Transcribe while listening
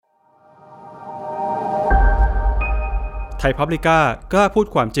ไทยพับลิก้ากล้าพูด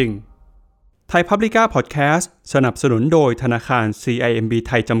ความจริงไทยพับลิก้าพอดแคสต์สนับสนุนโดยธนาคาร CIMB ไ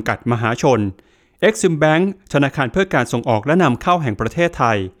ทยจำกัดมหาชน Exim Bank ธนาคารเพื่อการส่งออกและนำเข้าแห่งประเทศไท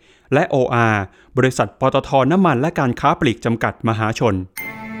ยและ OR บริษัทปตท.น้ำมันและการค้าปลีกจำกัดมหาชน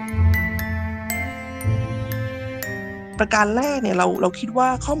ประการแรกเนี่ยเราคิดว่า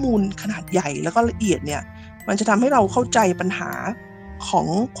ข้อมูลขนาดใหญ่แล้วก็ละเอียดเนี่ยมันจะทำให้เราเข้าใจปัญหาของ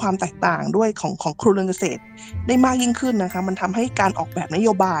ความแตกต่างด้วยของครัวเรือนเกษตรได้มากยิ่งขึ้นนะคะมันทำให้การออกแบบนโย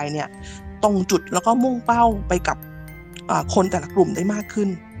บายเนี่ยตรงจุดแล้วก็มุ่งเป้าไปกับคนแต่ละกลุ่มได้มากขึ้น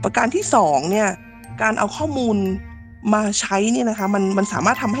ประการที่2เนี่ยการเอาข้อมูลมาใช้เนี่ยนะคะมันสาม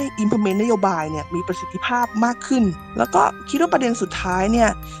ารถทำให้ implement นโยบายเนี่ยมีประสิทธิภาพมากขึ้นแล้วก็คิดว่าประเด็นสุดท้ายเนี่ย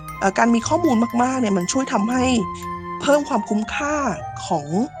การมีข้อมูลมากๆเนี่ยมันช่วยทำให้เพิ่มความคุ้มค่าของ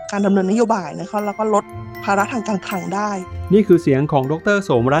การดำเนินนโยบายนะคะแล้วก็ลดภาระทางการคลังได้นี่คือเสียงของดร.โส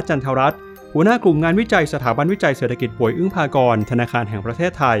มรัตน์ จันทรัตน์หัวหน้ากลุ่มงานวิจัยสถาบันวิจัยเศรษฐกิจป่วยอึ้งภากรธนาคารแห่งประเท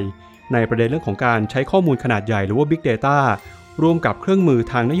ศไทยในประเด็นเรื่องของการใช้ข้อมูลขนาดใหญ่หรือว่า Big Data ร่วมกับเครื่องมือ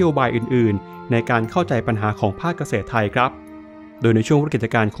ทางนโยบายอื่นๆในการเข้าใจปัญหาของภาคเกษตรไทยครับโดยในช่วงวิกฤต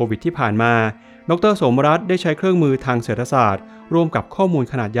การณ์โควิดที่ผ่านมาดร.โสมรัตน์ได้ใช้เครื่องมือทางเศรษฐศาสตร์ร่วมกับข้อมูล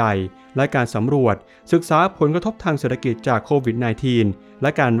ขนาดใหญ่และการสำรวจศึกษาผลกระทบทางเศรษฐกิจจากโควิด -19 และ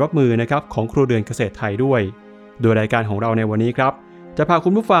การรับมือนะครับของครัวเรือนเกษตรไทยด้วยโดยรายการของเราในวันนี้ครับจะพาคุ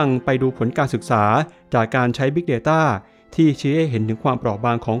ณผู้ฟังไปดูผลการศึกษาจากการใช้ Big Data ที่ชี้ให้เห็นถึงความเปราะบ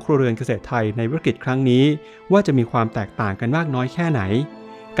างของครัวเรือนเกษตรไทยในวิกฤตครั้งนี้ว่าจะมีความแตกต่างกันมากน้อยแค่ไหน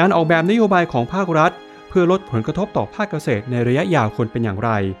การออกแบบนโยบายของภาครัฐเพื่อลดผลกระทบต่อภาคเกษตรในระยะยาวควรเป็นอย่างไ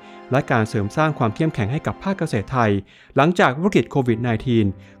รและการเสริมสร้างความเข้มแข็งให้กับภาคเกษตรไทยหลังจากวิกฤตโควิด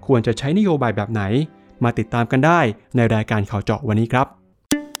 -19 ควรจะใช้นโยบายแบบไหนมาติดตามกันได้ในรายการข่าวเจาะวันนี้ครับ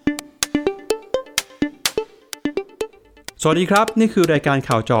สวัสดีครับนี่คือรายการ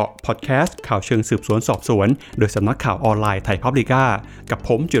ข่าวเจาะพอดแคสต์ข่าวเชิงสืบสวนสอบสวนโดยสำนักข่าวออนไลน์ไทยพับลิก้ากับผ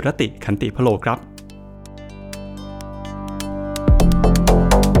มจิรติ ขันติพโลครับ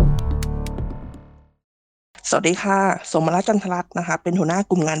สวัสดีค่ะโสมรัตน์ จันทรัตน์นะคะเป็นหัวหน้า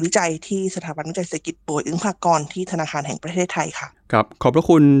กลุ่มงานวิจัยที่สถาบันวิจัยเศรษฐกิจป่วยอึ้งภากรที่ธนาคารแห่งประเทศไทยค่ะครับขอบพระ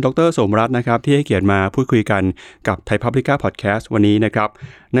คุณดร.โสมรัตน์นะครับที่ให้เกียรติมาพูดคุยกันกับไทยพับลิก้าพอดแคสต์วันนี้นะครับ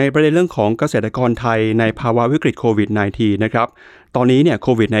ในประเด็นเรื่องของเกษตรกรไทยในภาวะวิกฤตโควิด -19 นะครับตอนนี้เนี่ยโค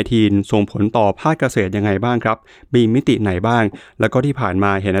วิด -19 ส่งผลต่อภาคเกษตรยังไงบ้างครับมีมิติไหนบ้างแล้วก็ที่ผ่านม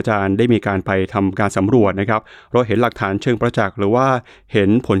าเห็นอาจารย์ได้มีการไปทำการสำรวจนะครับเราเห็นหลักฐานเชิงประจักษ์หรือว่าเห็น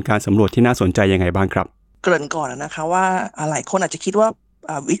ผลการสำรวจที่น่าสนใจยังไงบ้างครับเกริ่นก่อนนะคะว่าหลายคนอาจจะคิดว่า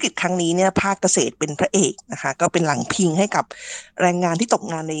วิกฤตครั้งนี้เนี่ยภาคเกษตรเป็นพระเอกนะคะก็เป็นหลังพิงให้กับแรงงานที่ตก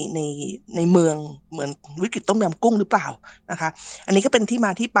งานในเมืองเหมือนวิกฤตต้มยำกุ้งหรือเปล่านะคะอันนี้ก็เป็นที่ม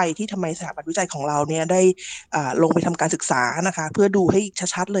าที่ไปที่ทำไมสถาบันวิจัยของเราเนี่ยได้ลงไปทำการศึกษานะคะเพื่อดูให้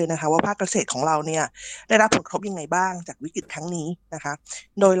ชัดๆเลยนะคะว่าภาคเกษตรของเราเนี่ยได้รับผลกระทบยังไงบ้างจากวิกฤตครั้งนี้นะคะ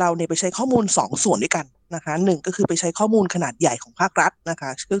โดยเราเนี่ยไปใช้ข้อมูล2ส่วนด้วยกันนะคะหนึ่งก็คือไปใช้ข้อมูลขนาดใหญ่ของภาครัฐนะคะ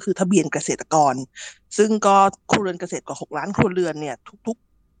ก็คือทะเบียนเกษตรกรซึ่งก็ครัวเรือนเกษตรกว่า6 ล้านครัวเรือนเนี่ยทุก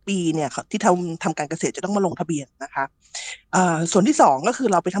ๆปีเนี่ยที่ทำการเกษตรจะต้องมาลงทะเบียนนะคะส่วนที่2ก็คือ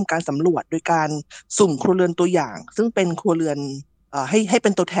เราไปทำการสำรวจโดยการสุ่มครัวเรือนตัวอย่างซึ่งเป็นครัวเรือนให้เป็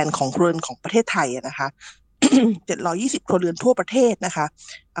นตัวแทนของครัวเรือนของประเทศไทยนะคะ720 ครัวเรือนทั่วประเทศนะคะ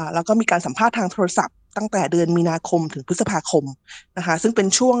แล้วก็มีการสัมภาษณ์ทางโทรศัพท์ตั้งแต่เดือนมีนาคมถึงพฤษภาคมนะคะซึ่งเป็น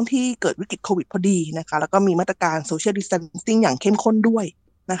ช่วงที่เกิดวิกฤตโควิดพอดีนะคะแล้วก็มีมาตรการ Social Distancing อย่างเข้มข้นด้วย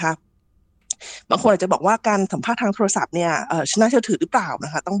นะคะบางคนอาจจะบอกว่าการสัมภาษณ์ทางโทรศัพท์เนี่ยน่าเชื่อถือหรือเปล่าน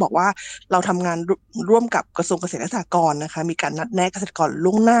ะคะต้องบอกว่าเราทำงานร่วมกับกระทรวงเกษตรและสหกรณ์นะคะมีการนัดแนะเกษตรกร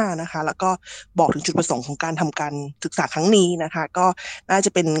ล่วงหน้านะคะแล้วก็บอกถึงจุดประสงค์ของการทำการศึกษาครั้งนี้นะคะก็น่าจะ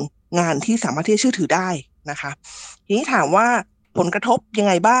เป็นงานที่สามารถที่จะเชื่อถือได้นะคะทีนี้ถามว่าผลกระทบยัง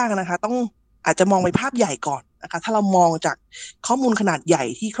ไงบ้างนะคะต้องอาจจะมองไปภาพใหญ่ก่อนนะคะถ้าเรามองจากข้อมูลขนาดใหญ่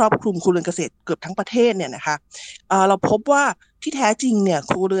ที่ครอบคลุมครัวเรือนเกษตรเกือบทั้งประเทศเนี่ยนะคะเราพบว่าที่แท้จริงเนี่ย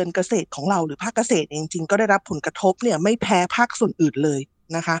ครัวเรือนเกษตรของเราหรือภาคเกษตรจริงๆก็ได้รับผลกระทบเนี่ยไม่แพ้ภาคส่วนอื่นเลย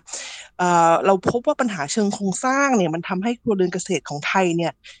นะคะเราพบว่าปัญหาเชิงโครงสร้างเนี่ยมันทำให้ครัวเรือนเกษตรของไทยเนี่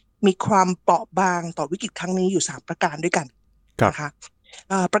ยมีความเปราะบางต่อวิกฤตครั้งนี้อยู่3ประการด้วยกันนะคะ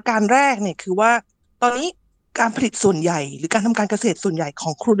ประการแรกเนี่ยคือว่าตอนนี้การผลิตส่วนใหญ่หรือการทำการเกษตรส่วนใหญ่ขอ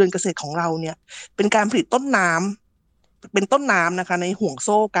งครัวเรือนเกษตรของเราเนี่ยเป็นการผลิตต้นน้ำนะคะในห่วงโ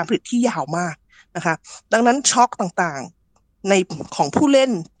ซ่การผลิตที่ยาวมากนะคะดังนั้นช็อคต่างๆในของผู้เล่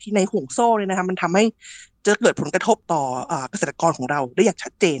นที่ในห่วงโซ่เนี่ยนะคะมันทำให้จะเกิดผลกระทบต่อเกษตรกรของเราได้อย่างชั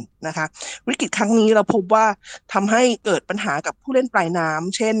ดเจนนะคะวิกฤตครั้งนี้เราพบว่าทำให้เกิดปัญหากับผู้เล่นปลายน้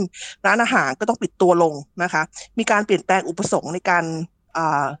ำเช่นร้านอาหารก็ต้องปิดตัวลงนะคะมีการเปลี่ยนแปลงอุปสงค์ในการ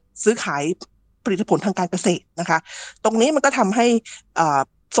ซื้อขายผลิตผลทางการเกษตรนะคะตรงนี้มันก็ทำให้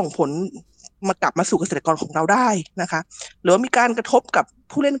ส่งผล กลับมาสู่เกษตรกรของเราได้นะคะหรือว่ามีการกระทบกับ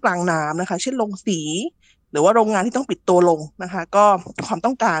ผู้เล่นกลางน้ำนะคะเช่นโรงสีหรือว่าโรงงานที่ต้องปิดตัวลงนะคะก็ความ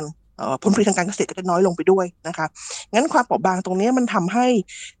ต้องการผลผลิตทางการเกษตรก็จะน้อยลงไปด้วยนะคะงั้นความเปราะบางตรงนี้มันทำให้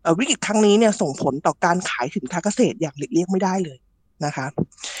วิกฤตครั้งนี้เนี่ยส่งผลต่อการขายสินค้าเกษตรอย่างหลีกเลี่ยงไม่ได้เลยนะคะ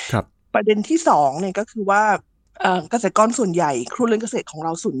ครับประเด็นที่สองเนี่ยก็คือว่าเกษตรกรส่วนใหญ่ครัวเรือนเกษตรของเร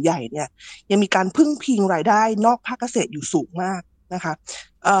าส่วนใหญ่เนี่ยยังมีการพึ่งพิงรายได้นอกภาคเกษตรอยู่สูงมากนะคะ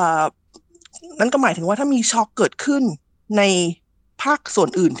นั่นก็หมายถึงว่าถ้ามีช็อคเกิดขึ้นในภาคส่วน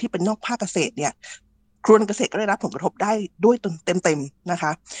อื่นที่เป็นนอกภาคเกษตรเนี่ยครัวเรือนเกษตรก็ได้รับผลกระทบได้ด้วยเต็มๆนะค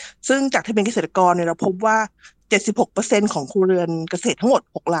ะซึ่งจากที่เป็นเกษตรกรเนี่ยเราพบว่า 76% ของครัวเรือนเกษตรทั้งหมด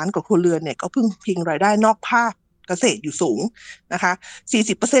6ล้านกว่าครัวเรือนเนี่ยก็พึ่งพิงรายได้นอกภาคเกษตรอยู่สูงนะคะ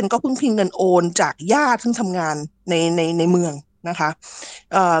 40% ก็พึ่งพิงเงินโอนจากญาติซึ่งทำงานในเมืองนะคะ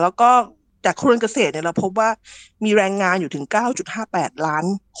แล้วก็จากครัวเรือนเกษตรเนี่ยเราพบว่ามีแรงงานอยู่ถึง 9.58 ล้าน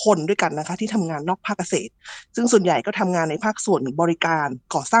คนด้วยกันนะคะที่ทำงานนอกภาคเกษตรซึ่งส่วนใหญ่ก็ทำงานในภาคส่วนบริการ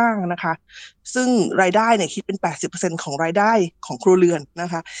ก่อสร้างนะคะซึ่งรายได้เนี่ยคิดเป็น 80% ของรายได้ของครัวเรือนนะ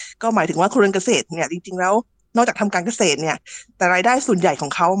คะก็หมายถึงว่าครัวเรือนเกษตรเนี่ยจริงๆแล้วนอกจากทำการเกษตรเนี่ยแต่รายได้ส่วนใหญ่ขอ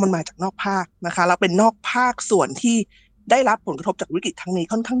งเขามันมาจากนอกภาคนะคะแล้วเป็นนอกภาคส่วนที่ได้รับผลกระทบจากวิกฤตครั้งนี้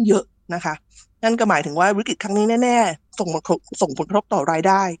ค่อนข้างเยอะนะคะนั่นก็หมายถึงว่าวิกฤตครั้งนี้แน่ๆส่งผลกระทบต่อราย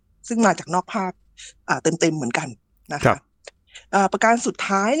ได้ซึ่งมาจากนอกภาคเต็มๆเหมือนกันนะคะประการสุด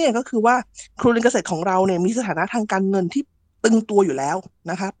ท้ายเนี่ยก็คือว่าครัวเรือนเกษตรของเราเนี่ยมีสถานะทางการเงินที่ตึงตัวอยู่แล้ว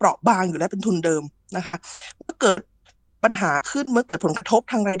นะคะเปราะบางอยู่แล้วเป็นทุนเดิมนะคะเมื่อเกิดปัญหาขึ้นเมื่อเกิดผลกระทบ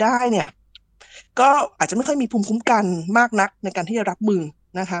ทางรายได้เนี่ยก็อาจจะไม่ค่อยมีภูมิคุ้มกันมากนักในการที่จะรับมือ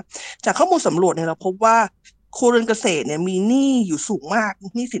นะคะจากข้อมูลสำรวจเนี่ยเราพบว่าครัวเรือนเกษตรเนี่ยมีหนี้อยู่สูงมาก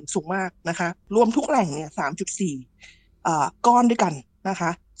หนี้สินสูงมากนะคะรวมทุกแหล่งเนี่ย 3.4 ก้อนด้วยกันนะค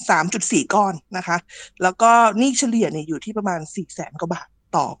ะ 3.4 ก้อนนะคะแล้วก็หนี้เฉลี่ยเนี่ยอยู่ที่ประมาณ 400,000 กว่าบาท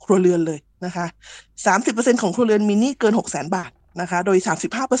ต่อครัวเรือนเลยนะคะ 30% ของครัวเรือนมีหนี้เกิน 600,000 บาทนะคะโดย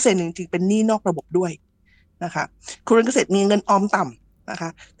 35% จริงๆเป็นหนี้นอกระบบด้วยนะคะครัวเรือนเกษตรมีเงินออมต่ำนะคะ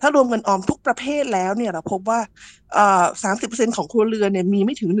ถ้ารวมเงินออมทุกประเภทแล้วเนี่ยเราพบว่า30% ของครัวเรือนเนี่ยมีไ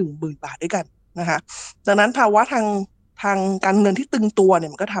ม่ถึง 10,000 บาทด้วยกันนะคะดังนั้นภาวะทางการเงินที่ตึงตัวเนี่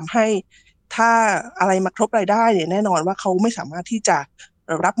ยมันก็ทำให้ถ้าอะไรมาครบรายได้เนี่ยแน่นอนว่าเขาไม่สามารถที่จะ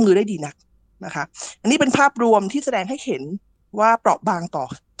รับมือได้ดีนักนะคะอันนี้เป็นภาพรวมที่แสดงให้เห็นว่าเปราะบาง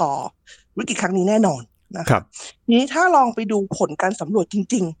ต่อวิกฤตครั้งนี้แน่นอนนะคะนี้ถ้าลองไปดูผลการสำรวจจ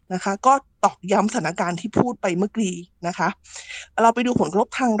ริงๆนะคะก็ตอกย้ำสถานการณ์ที่พูดไปเมื่อกี้นะคะเราไปดูผลกระทบ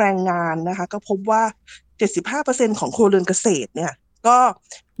ทางแรงงานนะคะก็พบว่า 75% ของครัวเรือนเกษตรเนี่ยก็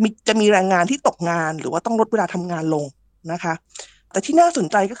จะมีแรงงานที่ตกงานหรือว่าต้องลดเวลาทำงานลงนะคะแต่ที่น่าสน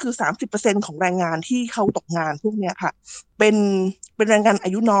ใจก็คือ 30% ของแรงงานที่เขาตกงานพวกนี้ค่ะเป็นแรงงานอ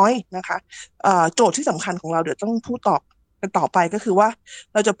ายุน้อยนะคะโจทย์ที่สำคัญของเราเดี๋ยวต้องพูดกันต่อไปก็คือว่า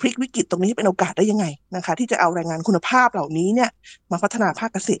เราจะพลิกวิกฤตตรงนี้ให้เป็นโอกาสได้ยังไงนะคะที่จะเอาแรงงานคุณภาพเหล่านี้เนี่ยมาพัฒนาภาค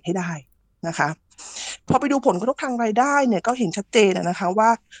เกษตรให้ได้นะคะพอไปดูผลกระทบทางรายได้เนี่ยก็เห็นชัดเจนนะคะว่า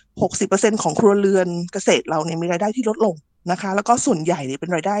 60% ของครัวเรือนเกษตรเราเนี่ยมีรายได้ที่ลดลงนะคะแล้วก็ส่วนใหญ่เนี่ยเป็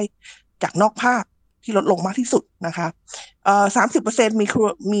นรายได้จากนอกภาคที่ลดลงมากที่สุดนะคะ30%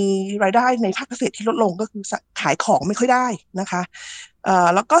 มีรายได้ในภาคเกษตรที่ลดลงก็คือขายของไม่ค่อยได้นะคะ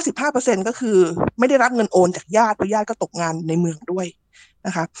แล้วก็ 15% ก็คือไม่ได้รับเงินโอนจากญาติเพราะญาติก็ตกงานในเมืองด้วยน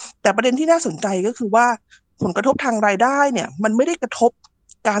ะคะแต่ประเด็นที่น่าสนใจก็คือว่าผลกระทบทางรายได้เนี่ยมันไม่ได้กระทบ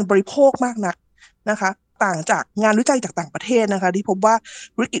การบริโภคมากนักนะคะต่างจากงานวิจัยจากต่างประเทศนะคะที่พบว่า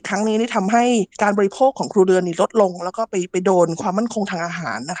วิกฤตครั้งนี้นี่ทำให้การบริโภคของครัวเรือนนี่ลดลงแล้วก็ไปโดนความมั่นคงทางอาห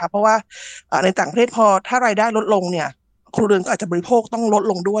ารนะคะเพราะว่าในต่างประเทศพอถ้ารายได้ลดลงเนี่ยครัวเรือนก็อาจจะบริโภคต้องลด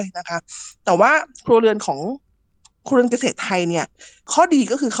ลงด้วยนะคะแต่ว่าครัวเรือนเกษตรไทยเนี่ยข้อดี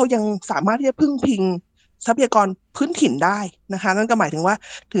ก็คือเขายังสามารถที่จะพึ่งพิงทรัพยากรพื้นถิ่นได้นะคะนั่นก็หมายถึงว่า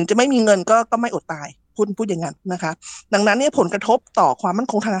ถึงจะไม่มีเงินก็ไม่อดตายพูดอย่างนั้นนะคะดังนั้นเนี่ยผลกระทบต่อความมั่น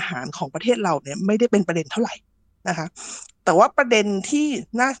คงทางอาหารของประเทศเราเนี่ยไม่ได้เป็นประเด็นเท่าไหร่นะคะแต่ว่าประเด็นที่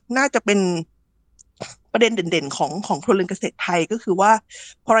น่าจะเป็นประเด็นเด่นๆของครัวเรือนเกษตรไทยก็คือว่า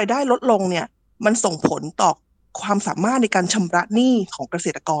พอรายได้ลดลงเนี่ยมันส่งผลต่อความสามารถในการชำระหนี้ของเกษ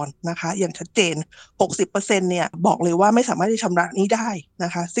ตรกรนะคะอย่างชัดเจน 60% เนี่ยบอกเลยว่าไม่สามารถที่ชำระหนี้ได้น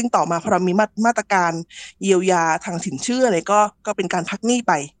ะคะซึ่งต่อมาพอเรามีมาตรการเยียวยาทางสินเชื่ออะไรก็เป็นการพักหนี้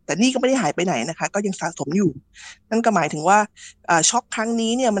ไปแต่หนี้ก็ไม่ได้หายไปไหนนะคะก็ยังสะสมอยู่นั่นก็หมายถึงว่าช็อคครั้ง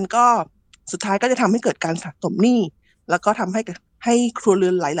นี้เนี่ยมันก็สุดท้ายก็จะทำให้เกิดการสะสมหนี้แล้วก็ทำให้ครัวเรื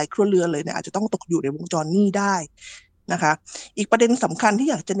อนหลายๆครัวเรือนเลยเนี่ยอาจจะต้องตกอยู่ในวงจรหนี้ได้นะคะอีกประเด็นสำคัญที่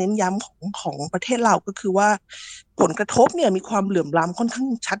อยากจะเน้นย้ำของประเทศเราก็คือว่าผลกระทบเนี่ยมีความเหลื่อมล้ำค่อนข้าง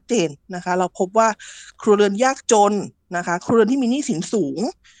ชัดเจนนะคะเราพบว่าครัวเรือนยากจนนะคะครัวเรือนที่มีหนี้สินสูง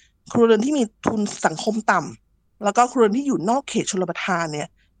ครัวเรือนที่มีทุนสังคมต่ำแล้วก็ครัวเรือนที่อยู่นอกเขตชลประทานเนี่ย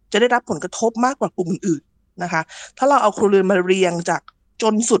จะได้รับผลกระทบมากกว่ากลุ่มอื่นๆนะคะถ้าเราเอาครัวเรือนมาเรียงจากจ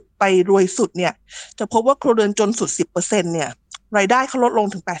นสุดไปรวยสุดเนี่ยจะพบว่าครัวเรือนจนสุด 10% เนี่ยรายได้เขาลดลง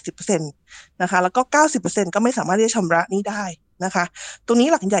ถึง 80% นะคะแล้วก็ 90% ก็ไม่สามารถที่จะชำระหนี้ได้นะคะตรงนี้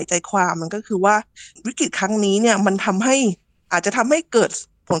หลักใหญ่ใจความมันก็คือว่าวิกฤตครั้งนี้เนี่ยมันอาจจะทำให้เกิด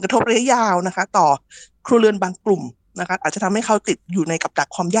ผลกระทบระยะยาวนะคะต่อครัวเรือนบางกลุ่มนะคะอาจจะทำให้เขาติดอยู่ในกับดัก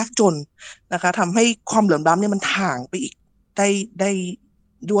ความยากจนนะคะทำให้ความเหลื่อมล้ำเนี่ยมันถ่างไปอีกได้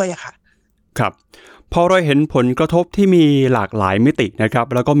ด้วยอะค่ะครับพอเราเห็นผลกระทบที่มีหลากหลายมิตินะครับ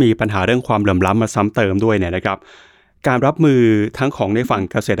แล้วก็มีปัญหาเรื่องความเหลื่อมล้ำมาซ้ำเติมด้วยเนี่ยนะครับการรับมือทั้งของในฝั่ง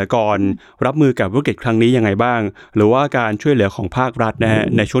เกษตรกรรับมือกับวิกฤตครั้งนี้ยังไงบ้างหรือว่าการช่วยเหลือของภาครัฐนะฮะ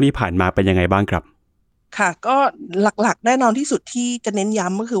ในช่วงที่ผ่านมาเป็นยังไงบ้างครับค่ะก็หลักๆแน่นอนที่สุดที่จะเน้นย้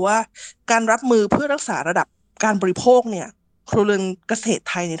ำก็คือว่าการรับมือเพื่อรักษาระดับการบริโภคเนี่ยครัวเรือนเกษตร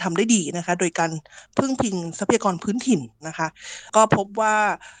ไทยเนี่ยทำได้ดีนะคะโดยการพึ่งพิงทรัพยากรพื้นถิ่นนะคะก็พบว่า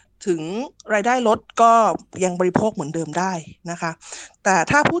ถึงรายได้ลดก็ยังบริโภคเหมือนเดิมได้นะคะแต่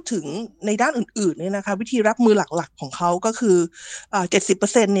ถ้าพูดถึงในด้านอื่นๆเนี่ยนะคะวิธีรับมือหลักๆของเขาก็คือ70%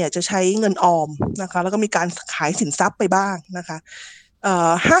เนี่ยจะใช้เงินออมนะคะแล้วก็มีการขายสินทรัพย์ไปบ้างนะคะ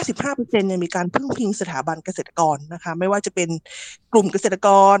55%เนี่ยมีการพึ่งพิงสถาบันเกษตรกรนะคะไม่ว่าจะเป็นกลุ่มเกษตรก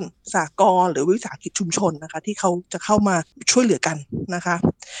รสหกรณ์หรือวิสาหกิจชุมชนนะคะที่เขาจะเข้ามาช่วยเหลือกันนะคะ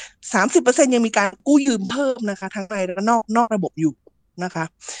30%ยังมีการกู้ยืมเพิ่มนะคะทั้งในและนอกระบบอยู่นะคะ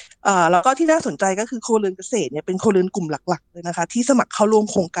แล้วก็ที่น่าสนใจก็คือครัวเรือนเกษตรเนี่ยเป็นครัวเรือนกลุ่มหลักๆเลยนะคะที่สมัครเข้าร่วม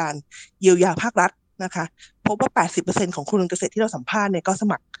โครงการเยียวยาภาครัฐนะคะพบว่า 80% ของครัวเรือนเกษตรที่เราสัมภาษณ์เนี่ยก็ส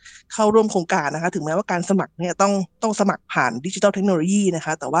มัครเข้าร่วมโครงการนะคะถึงแม้ว่าการสมัครเนี่ยต้องสมัครผ่านดิจิทัลเทคโนโลยีนะค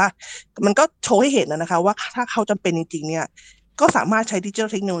ะแต่ว่ามันก็โชว์ให้เห็นนะคะว่าถ้าเขาจำเป็นจริงๆเนี่ยก็สามารถใช้ดิจิทัล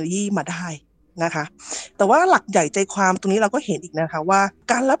เทคโนโลยีมาได้นะคะแต่ว่าหลักใหญ่ใจความตรงนี้เราก็เห็นอีกนะคะว่า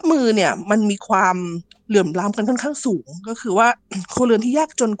การรับมือเนี่ยมันมีความเหลื่อมล้ำกันค่อนข้างสูงก็คือว่าครัวเรือนที่ยาก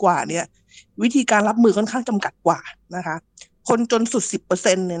จนกว่าเนี่ยวิธีการรับมือค่อนข้างจำกัดกว่านะคะคนจนสุด 10%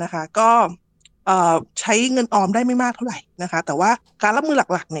 เนี่ยนะคะก็ใช้เงินออมได้ไม่มากเท่าไหร่นะคะแต่ว่าการรับมือ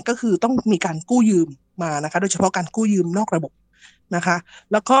หลักๆเนี่ยก็คือต้องมีการกู้ยืมมานะคะโดยเฉพาะการกู้ยืมนอกระบบนะคะ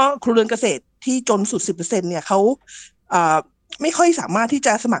แล้วก็ครัวเรือนเกษตรที่จนสุด 10% เนี่ยเขาไม่ค่อยสามารถที่จ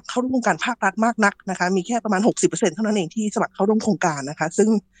ะสมัครเข้าร่วมโครงการภาครัฐมากนักนะคะมีแค่ประมาณ 60% เท่านั้นเองที่สมัครเข้าร่วมโครงการนะคะ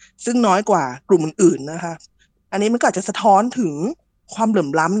ซึ่งน้อยกว่ากลุ่มอื่นๆนะคะอันนี้มันก็อาจจะสะท้อนถึงความเหลื่อม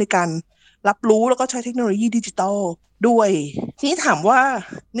ล้ำในการรับรู้แล้วก็ใช้เทคโนโลยีดิจิทัลด้วยทีนี้ถามว่า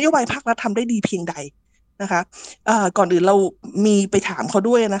นโยบายภาครัฐทำได้ดีเพียงใดนะคะก่อนอื่นเรามีไปถามเขา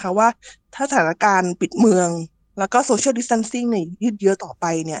ด้วยนะคะว่าถ้าสถานการณ์ปิดเมืองแล้วก็ social distancing เนี่ยยืดเยื้อต่อไป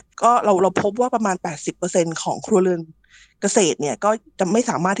เนี่ยก็เราพบว่าประมาณ 80% ของครัวเรือนเกษตรเนี่ยก็จะไม่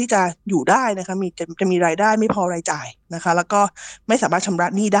สามารถที่จะอยู่ได้นะคะจะมีรายได้ไม่พอรายจ่ายนะคะแล้วก็ไม่สามารถชำระ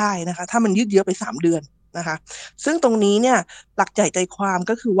หนี้ได้นะคะถ้ามันยืดเยื้อไป3 เดือนนะคะซึ่งตรงนี้เนี่ยหลักใหญ่ใจความ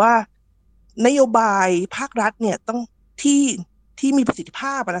ก็คือว่านโยบายภาครัฐเนี่ยต้องที่มีประสิทธิภ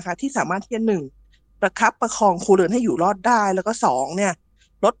าพนะคะที่สามารถที่จะประคับประคองครัวเรือนให้อยู่รอดได้แล้วก็2เนี่ย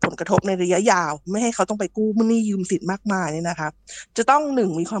ลดผลกระทบในระยะยาวไม่ให้เขาต้องไปกู้หนี้ยืมสินมากมายเนี่ยนะคะจะต้อง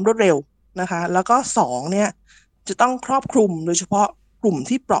1มีความรวดเร็วนะคะแล้วก็2เนี่ยจะต้องครอบคลุมโดยเฉพาะกลุ่ม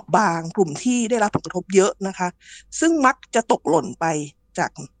ที่เปราะบางกลุ่มที่ได้รับผลกระทบเยอะนะคะซึ่งมักจะตกหล่นไปจาก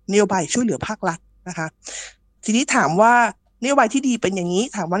นโยบายช่วยเหลือภาครัฐนะคะทีนี้ถามว่านโยบายที่ดีเป็นอย่างนี้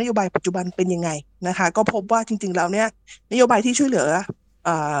ถามว่านโยบายปัจจุบันเป็นยังไงนะคะก็พบว่าจริงๆแล้วเนี่ยนโยบายที่ช่วยเหลือ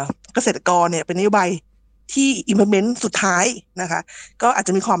เกษตรกรเนี่ยเป็นนโยบายที่ implement สุดท้ายนะคะก็อาจจ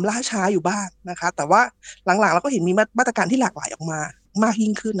ะมีความล่าช้าอยู่บ้างนะคะแต่ว่าหลังๆเราก็เห็นมีมาตรการที่หลากหลายออกมามาก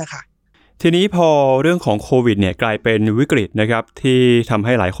ยิ่งขึ้นนะคะทีนี้พอเรื่องของโควิดเนี่ยกลายเป็นวิกฤตนะครับที่ทำใ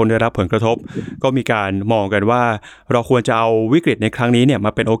ห้หลายคนได้รับผลกระทบก็มีการมองกันว่าเราควรจะเอาวิกฤตในครั้งนี้เนี่ยม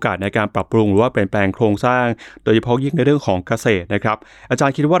าเป็นโอกาสในการปรับปรุงหรือว่าเปลี่ยนแปลงโครงสร้างโดยเฉพาะยิ่งในเรื่องของเกษตรนะครับอาจาร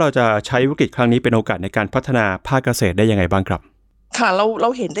ย์คิดว่าเราจะใช้วิกฤตครั้งนี้เป็นโอกาสในการพัฒนาภาคเกษตรได้ยังไงบ้างครับค่ะเรา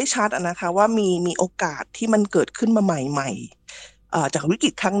เห็นได้ชัดนะคะว่ามีโอกาสที่มันเกิดขึ้นมาใหม่ๆจากวิกฤ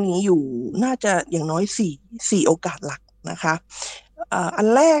ตครั้งนี้อยู่น่าจะอย่างน้อย4โอกาสหลักนะคะอัน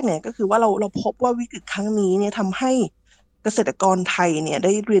แรกเนี่ยก็คือว่าเราพบว่าวิกฤตครั้งนี้เนี่ยทำให้เกษตรกรไทยเนี่ยไ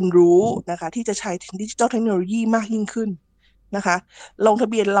ด้เรียนรู้นะคะที่จะใช้ดิจิทัลเทคโนโลยีมากยิ่งขึ้นนะคะลงทะ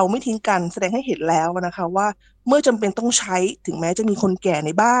เบียนเราไม่ทิ้งกันแสดงให้เห็นแล้วนะคะว่าเมื่อจำเป็นต้องใช้ถึงแม้จะมีคนแก่ใน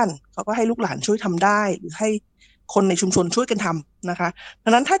บ้านเขาก็ให้ลูกหลานช่วยทำได้หรือให้คนในชุมชนช่วยกันทำนะคะดั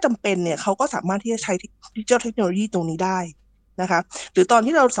งนั้นถ้าจำเป็นเนี่ยเขาก็สามารถที่จะใช้ดิจิทัลเทคโนโลยีตรงนี้ได้นะคะหรือตอน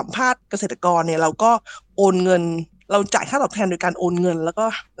ที่เราสัมภาษณ์เกษตรกรเนี่ยเราก็โอนเงินเราจ่ายค่าตอบแทนโดยการโอนเงินแล้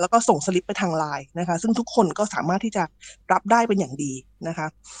วก็ส่งสลิปไปทางไลน์นะคะซึ่งทุกคนก็สามารถที่จะรับได้เป็นอย่างดีนะคะ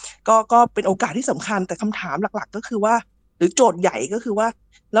ก็เป็นโอกาสที่สำคัญแต่คำถามหลักๆก็คือว่าหรือโจทย์ใหญ่ก็คือว่า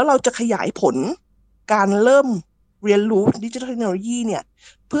แล้วเราจะขยายผลการเริ่ม เรียนรู้ดิจิทัลเทคโนโลยีเนี่ย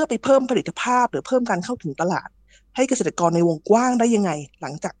เพื่อไปเพิ่มผลิตภาพหรือเพิ่มการเข้าถึงตลาดให้เกษตรกรในวงกว้างได้ยังไงหลั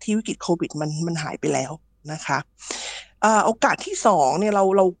งจากที่วิกฤตโควิดมันหายไปแล้วนะคะโอกาสที่สองเนี่ย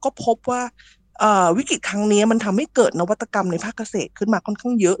เราก็พบว่าวิกฤตครั้งนี้มันทำให้เกิดนวัตกรรมในภาคเกษตรขึ้นมาค่อนข้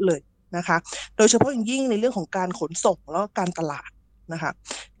างเยอะเลยนะคะโดยเฉพาะอย่างยิ่งในเรื่องของการขนส่งแล้วก็การตลาดนะคะ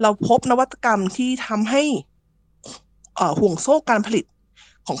เราพบนวัตกรรมที่ทำให้ห่วงโซ่การผลิต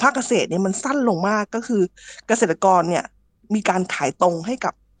ของภาคเกษตรเนี่ยมันสั้นลงมากก็คือเกษตรกรเนี่ยมีการขายตรงให้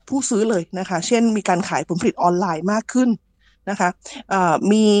กับผู้ซื้อเลยนะคะเช่นมีการขายผลผลิตออนไลน์มากขึ้นนะคะ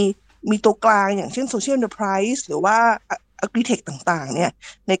มีตัวกลางอย่างเช่น Social Enterprise หรือว่า Agritech ต่างๆเนี่ย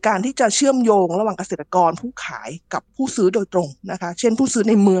ในการที่จะเชื่อมโยงระหว่างเกษตรกรผู้ขายกับผู้ซื้อโดยตรงนะคะเช่นผู้ซื้อ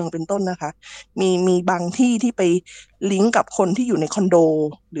ในเมืองเป็นต้นนะคะมีบางที่ที่ไปลิงก์กับคนที่อยู่ในคอนโด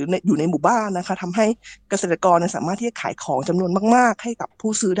หรืออยู่ในหมู่บ้านนะคะทำให้เกษตรกรสามารถที่จะขายของจำนวนมากๆให้กับ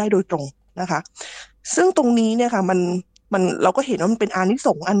ผู้ซื้อได้โดยตรงนะคะซึ่งตรงนี้เนี่ยค่ะมันเราก็เห็นว่ามันเป็นอานิส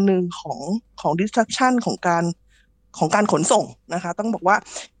งส์อันหนึ่งของ disruption ของการขนส่งนะคะต้องบอกว่า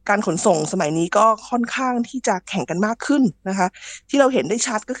การขนส่งสมัยนี้ก็ค่อนข้างที่จะแข่งกันมากขึ้นนะคะที่เราเห็นได้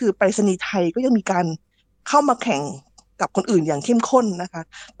ชัดก็คือไปรษณีย์ไทยก็ยังมีการเข้ามาแข่งกับคนอื่นอย่างเข้มข้นนะคะ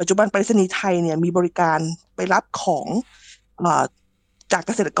ปัจจุบันไปรษณีย์ไทยเนี่ยมีบริการไปรับของจากเ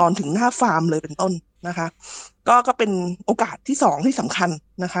กษตรกรถึงหน้าฟาร์มเลยเป็นต้นนะคะก็เป็นโอกาสที่สองที่สำคัญ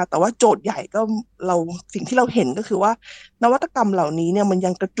นะคะแต่ว่าโจทย์ใหญ่ก็สิ่งที่เราเห็นก็คือว่านวัตกรรมเหล่านี้เนี่ยมันยั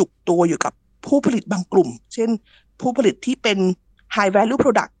งกระจุกตัวอยู่กับผู้ผลิตบางกลุ่มเช่นผู้ผลิตที่เป็น high value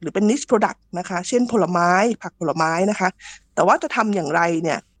product หรือเป็น niche product นะคะเช่นผลไม้ผักผลไม้นะคะแต่ว่าจะทำอย่างไรเ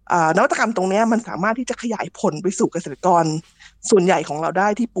นี่ยนวัตกรรมตรงนี้มันสามารถที่จะขยายผลไปสู่เกษตรกรส่วนใหญ่ของเราได้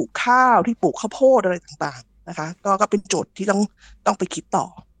ที่ปลูกข้าวที่ปลูกข้าวโพดอะไรต่างๆนะคะก็เป็นโจทย์ที่ต้องไปคิดต่อ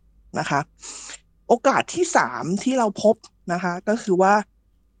นะคะโอกาสที่สามที่เราพบนะคะก็คือว่า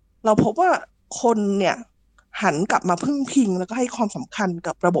เราพบว่าคนเนี่ยหันกลับมาพึ่งพิงแล้วก็ให้ความสำคัญ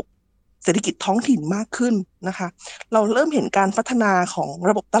กับระบบเศรษฐกิจท้องถิ่นมากขึ้นนะคะเราเริ่มเห็นการพัฒนาของ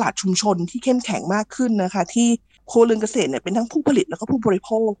ระบบตลาดชุมชนที่เข้มแข็งมากขึ้นนะคะที่ครัวเรือนเกษตรเนี่ยเป็นทั้งผู้ผลิตแล้วก็ผู้บริโ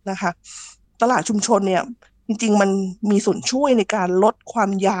ภคนะคะตลาดชุมชนเนี่ยจริงๆมันมีส่วนช่วยในการลดความ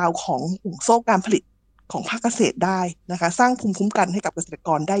ยาวของห่วงโซ่การผลิตของภาคเกษตรได้นะคะสร้างภูมิคุ้มกันให้กับเกษตรก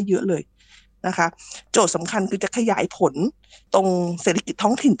รได้เยอะเลยนะคะโจทย์สำคัญคือจะขยายผลตรงเศรษฐกิจท้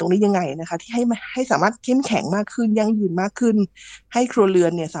องถิ่นตรงนี้ยังไงนะคะที่ให้สามารถเข้มแข็งมากขึ้นยั่งยืนมากขึ้นให้ครัวเรือ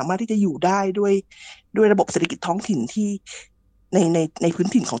นเนี่ยสามารถที่จะอยู่ได้ด้วยระบบเศรษฐกิจท้องถิ่นที่ในพื้น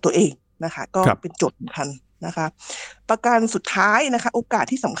ถิ่นของตัวเองนะคะก็เป็นโจทย์สำคัญนะคะประการสุดท้ายนะคะโอกาส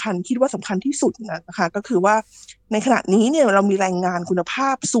ที่สำคัญคิดว่าสำคัญที่สุดนะคะก็คือว่าในขณะนี้เนี่ยเรามีแรงงานคุณภา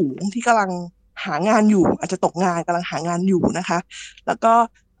พสูงที่กำลังหางานอยู่อาจจะตกงานกำลังหางานอยู่นะคะแล้วก็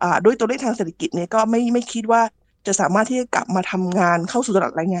ด้วยตัวเลขทางเศรษฐกิจเนี่ยก็ไม่คิดว่าจะสามารถที่จะกลับมาทำงานเข้าสู่ตลา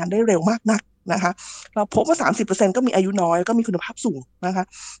ดแรงงานได้เร็วมากนักนะคะเราพบว่า 30% ก็มีอายุน้อยก็มีคุณภาพสูงนะคะ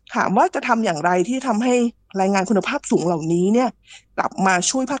ถามว่าจะทำอย่างไรที่ทำให้แรงงานคุณภาพสูงเหล่านี้เนี่ยกลับมา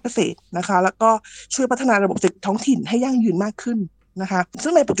ช่วยภาคเกษตรนะคะแล้วก็ช่วยพัฒนาระบบเศรษฐกิจท้องถิ่นให้ยั่งยืนมากขึ้นนะคะซึ่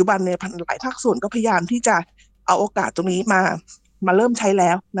งในปัจจุบันเนี่ยหลายภาคส่วนก็พยายามที่จะเอาโอกาสตรงนี้มาเริ่มใช้แ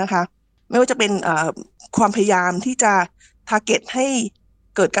ล้วนะคะไม่ว่าจะเป็นความพยายามที่จะ target ให้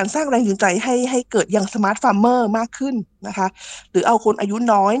เกิดการสร้างแรงจูงใจให้เกิดยังสมาร์ทฟาร์มเมอร์มากขึ้นนะคะหรือเอาคนอายุ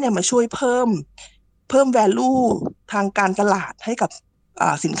น้อยเนี่ยมาช่วยเพิ่ม value ทางการตลาดให้กับ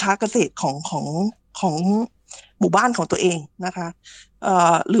สินค้าเกษตรของหมู่บ้านของตัวเองนะคะ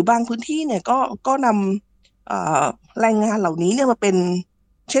หรือบางพื้นที่เนี่ยก็นำแรงงานเหล่านี้เนี่ยมาเป็น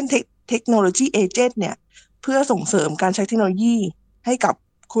เช่นเทคโนโลยีเอเจนต์เนี่ยเพื่อส่งเสริมการใช้เทคโนโลยีให้กับ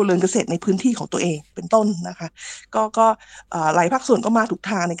ครัวเรือนเกษตรในพื้นที่ของตัวเองเป็นต้นนะคะก็หลายภาคส่วนก็มาถูก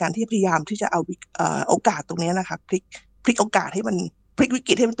ทางในการที่พยายามที่จะเอาโอกาสตรงนี้นะคะพลิกโอกาสให้มันพลิกวิก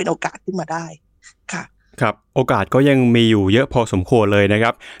ฤตให้มันเป็นโอกาสขึ้นมาได้ค่ะครับโอกาสก็ยังมีอยู่เยอะพอสมควรเลยนะค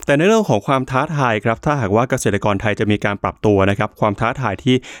รับแต่ในเรื่องของความท้าทายครับถ้าหากว่าเกษตรกรไทยจะมีการปรับตัวนะครับความท้าทาย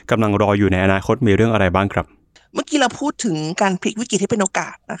ที่กำลังรออยู่ในอนาคตมีเรื่องอะไรบ้างครับเมื่อกี้เราพูดถึงการพลิกวิกฤตให้เป็นโอกา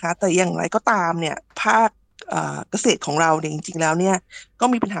สนะคะแต่อย่างไรก็ตามเนี่ยภาคเกษตรของเราเนี่ยจริงๆแล้วเนี่ยก็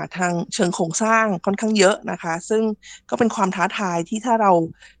มีปัญหาทางเชิงโครงสร้างค่อนข้างเยอะนะคะซึ่งก็เป็นความท้าทายที่ถ้าเรา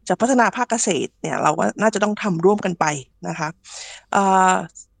จะพัฒนาภาคเกษตรเนี่ยเราก็น่าจะต้องทำร่วมกันไปนะคะ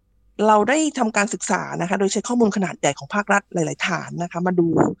เราได้ทำการศึกษานะคะโดยใช้ข้อมูลขนาดใหญ่ของภาครัฐหลายๆฐานนะคะมาดู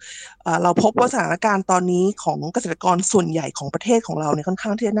เราพบว่าสถานการณ์ตอนนี้ของเกษตรกรส่วนใหญ่ของประเทศของเราเนี่ยค่อนข้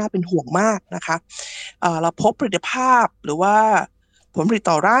างที่จะน่าเป็นห่วงมากนะคะเราพบผลิตภาพหรือว่าผลผลิต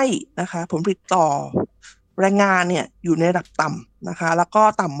ต่อไร่นะคะผลผลิตต่อแรงงานเนี่ยอยู่ในระดับต่ำนะคะแล้วก็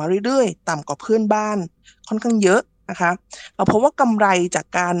ต่ำมาเรื่อยๆต่ำกว่าเพื่อนบ้านค่อนข้างเยอะนะคะเราพบว่ากำไรจาก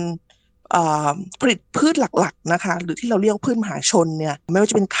การผลิตพืชหลักๆนะคะหรือที่เราเรียกพืชมหาชนเนี่ยไม่ว่า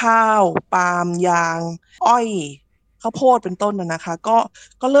จะเป็นข้าวปาล์มยางอ้อย ข้าวโพดเป็นต้นนะคะ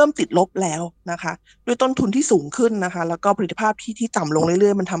ก็เริ่มติดลบแล้วนะคะด้วยต้นทุนที่สูงขึ้นนะคะแล้วก็ผลิตภาพที่ต่ำลงเรื่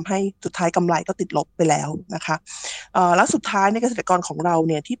อยๆมันทำให้สุดท้ายกำไรก็ติดลบไปแล้วนะคะแล้วสุดท้ายในเกษตรกรของเรา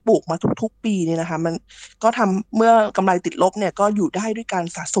เนี่ยที่ปลูกมาทุกๆปีเนี่ยนะคะมันก็ทำเมื่อกำไรติดลบเนี่ยก็อยู่ได้ด้วยการ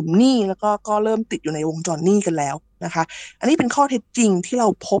สะสมหนี้แล้วก็เริ่มติดอยู่ในวงจรหนี้กันแล้วนะคะอันนี้เป็นข้อเท็จจริงที่เรา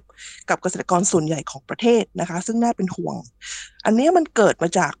พบกับเกษตรกรส่วนใหญ่ของประเทศนะคะซึ่งน่าเป็นห่วงอันนี้มันเกิดมา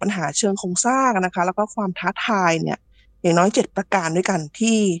จากปัญหาเชิงโครงสร้างนะคะแล้วก็ความท้าทายเนี่ยอย่างน้อย7ประการด้วยกัน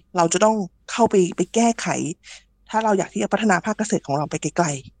ที่เราจะต้องเข้าไปแก้ไขถ้าเราอยากที่จะพัฒนาภาคเกษตรของเราไปไกล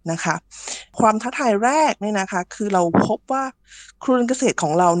ๆนะคะความท้าทายแรกเนี่ยนะคะคือเราพบว่าครัวเรือนเกษตรขอ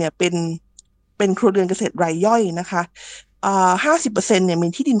งเราเนี่ยเป็นครัวเรือนเกษตรรายย่อยนะคะ50%เนี่ยมี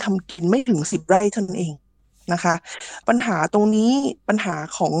ที่ดินทำกินไม่ถึง10 ไร่เท่านั้นเองนะคะปัญหาตรงนี้ปัญหา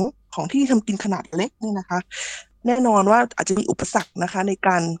ของที่ทำกินขนาดเล็กเนี่ยนะคะแน่นอนว่าอาจจะมีอุปสรรคนะคะในก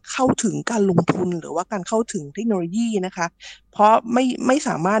ารเข้าถึงการลงทุนหรือว่าการเข้าถึงเทคโนโลยีนะคะเพราะไม่ส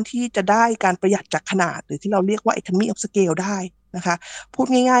ามารถที่จะได้การประหยัดจากขนาดหรือที่เราเรียกว่า economy of scale ได้นะคะพูด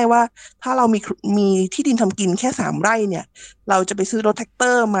ง่ายๆว่าถ้าเรามีที่ดินทำกินแค่3 ไร่เนี่ยเราจะไปซื้อรถแท็กเต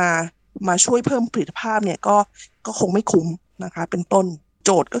อร์มาช่วยเพิ่มผลิตภาพเนี่ยก็คงไม่คุ้มนะคะเป็นต้นโ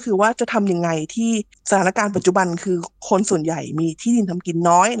จทย์ก็คือว่าจะทำยังไงที่สถานการณ์ปัจจุบันคือคนส่วนใหญ่มีที่ดินทำกิน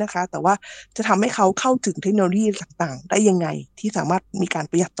น้อยนะคะแต่ว่าจะทำให้เขาเข้าถึงเทคโนโลยีต่างๆได้ยังไงที่สามารถมีการ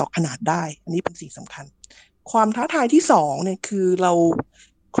ประหยัดต่อขนาดได้อันนี้เป็นสิ่งสำคัญความท้าทายที่2เนี่ยคือ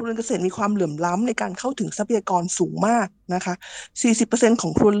ครัวเรือนเกษตรมีความเหลื่อมล้ำในการเข้าถึงทรัพยากรสูงมากนะคะ 40% ขอ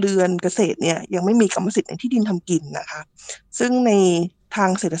งครัวเรือนเกษตรเนี่ยยังไม่มีกรรมสิทธิ์ในที่ดินทำกินนะคะซึ่งในทา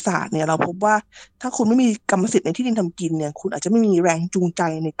งเศรษฐศาสตร์เนี่ยเราพบว่าถ้าคุณไม่มีกรรมสิทธิ์ในที่ดินทำกินเนี่ยคุณอาจจะไม่มีแรงจูงใจ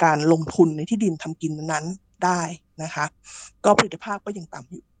ในการลงทุนในที่ดินทำกินนั้นได้นะคะก็ผลิตภาพก็ยังต่ำ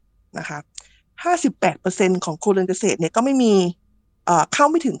อยู่นะคะ58%ของครัวเรือนเกษตรเนี่ยก็ไม่มีเข้า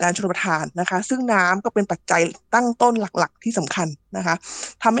ไม่ถึงการชลประทานนะคะซึ่งน้ำก็เป็นปัจจัยตั้งต้นหลักๆที่สำคัญนะคะ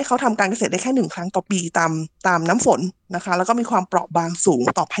ทำให้เขาทำการเกษตรได้แค่1 ครั้งต่อปีตามน้ำฝนนะคะแล้วก็มีความเปราะบางสูง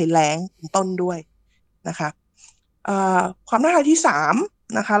ต่อภัยแล้งเป็นต้นด้วยนะคะความท้าทายที่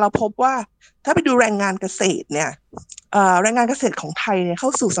3นะคะเราพบว่าถ้าไปดูแรงงานเกษตรเนี่ยแรงงานเกษตรของไทยเนี่ยเข้า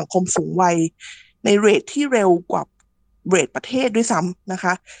สู่สังคมสูงวัยในเรทที่เร็วกว่าเรทประเทศด้วยซ้ำนะค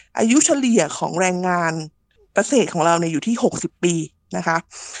ะอายุเฉลี่ยของแรงงานเกษตรของเราเนี่ยอยู่ที่60 ปีนะคะ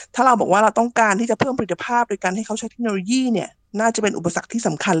ถ้าเราบอกว่าเราต้องการที่จะเพิ่มผลิตภาพโดยการให้เขาใช้เทคโนโลยีเนี่ยน่าจะเป็นอุปสรรคที่ส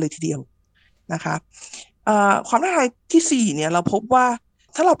ำคัญเลยทีเดียวนะคะความท้าทายที่4เนี่ยเราพบว่า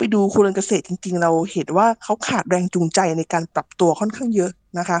ถ้าเราไปดูครัวเรือนเกษตรจริงๆเราเห็นว่าเขาขาดแรงจูงใจในการปรับตัวค่อนข้างเยอะ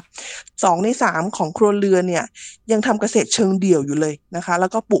นะคะ2 ใน 3ของครัวเรือนเนี่ยยังทำเกษตรเชิงเดี่ยวอยู่เลยนะคะแล้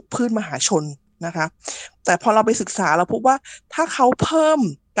วก็ปลูกพืชมหาชนนะคะแต่พอเราไปศึกษาเราพบว่าถ้าเขาเพิ่ม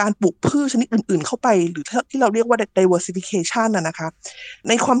การปลูกพืชชนิดอื่นๆเข้าไปหรือที่เราเรียกว่า diversification นะคะใ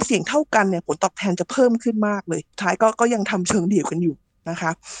นความเสี่ยงเท่ากันเนี่ยผลตอบแทนจะเพิ่มขึ้นมากเลยท้ายก็ยังทำเชิงเดี่ยวกันอยู่นะค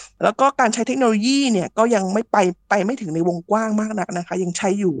ะแล้วก็การใช้เทคโนโลยีเนี่ยก็ยังไม่ไม่ถึงในวงกว้างมากนักนะคะยังใช้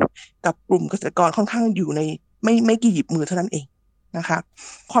อยู่กับกลุ่มเกษตรกรค่อนข้างอยู่ในไม่กี่หยิบมือเท่านั้นเองนะคะ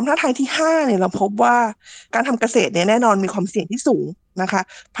ความท้าทายที่5เนี่ยเราพบว่าการทำเกษตรเนี่ยแน่นอนมีความเสี่ยงที่สูงนะคะ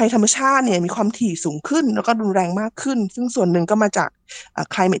ภัยธรรมชาติเนี่ยมีความถี่สูงขึ้นแล้วก็รุนแรงมากขึ้นซึ่งส่วนหนึ่งก็มาจาก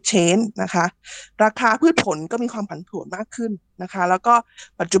climate change นะคะราคาพืชผลก็มีความผันผวนมากขึ้นนะคะแล้วก็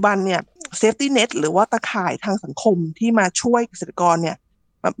ปัจจุบันเนี่ย safety net หรือว่าตะข่ายทางสังคมที่มาช่วยเกษตรกรเนี่ย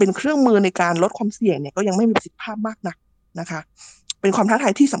เป็นเครื่องมือในการลดความเสี่ยงเนี่ยก็ยังไม่มีประสิทธิภาพมากนักนะคะเป็นความท้าทา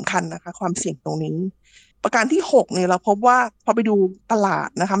ยที่สำคัญนะคะความเสี่ยงตรงนี้ประการที่6เนี่ยเราพบว่าพอไปดูตลาด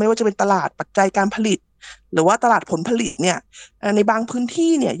นะคะไม่ว่าจะเป็นตลาดปัจจัยการผลิตหรือว่าตลาดผลผลิตเนี่ยในบางพื้น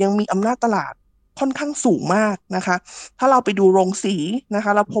ที่เนี่ยยังมีอำนาจตลาดค่อนข้างสูงมากนะคะถ้าเราไปดูโรงสีนะค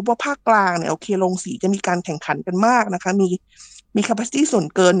ะเราพบว่าภาคกลางเนี่ยโอเคโรงสีจะมีการแข่งขันกันมากนะคะมี capacity ส่วน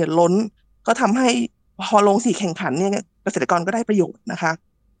เกินเนี่ยล้นก็ทำให้พอโรงสีแข่งขันเนี่ยเกษตรกรก็ได้ประโยชน์นะคะ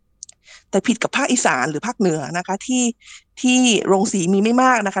แต่ผิดกับภาคอีสานหรือภาคเหนือนะคะที่โรงสีมีไม่ม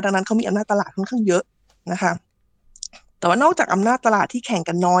ากนะคะดังนั้นเขามีอำนาจตลาดค่อนข้างเยอะนะคะแต่ว่านอกจากอำนาจตลาดที่แข่ง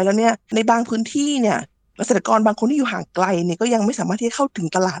กันน้อยแล้วเนี่ยในบางพื้นที่เนี่ยเกษตรกรบางคนที่อยู่ห่างไกลเนี่ยก็ยังไม่สามารถที่จะเข้าถึง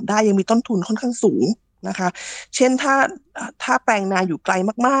ตลาดได้ยังมีต้นทุนค่อนข้างสูงนะคะเช่นถ้าแปลงนาอยู่ไกล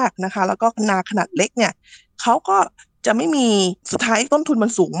มากๆนะคะแล้วก็นาขนาดเล็กเนี่ยเขาก็จะไม่มีสุดท้ายต้นทุนมั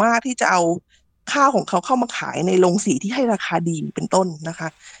นสูงมากที่จะเอาข้าวของเขาเข้ามาขายในโรงสีที่ให้ราคาดีเป็นต้นนะคะ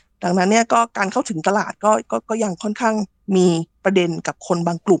ดังนั้นเนี่ยก็การเข้าถึงตลาดก็ยังค่อนข้างมีประเด็นกับคนบ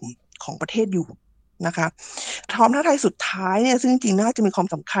างกลุ่มของประเทศอยู่นะคะท้าทายสุดท้ายเนี่ยซึ่งจริงๆน่าจะมีความ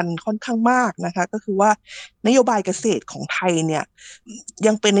สำคัญค่อนข้างมากนะคะก็คือว่านโยบายเกษตรของไทยเนี่ย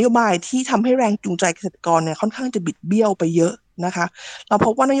ยังเป็นนโยบายที่ทำให้แรงจูงใจเกษตรกรเนี่ยค่อนข้างจะบิดเบี้ยวไปเยอะนะคะเราพ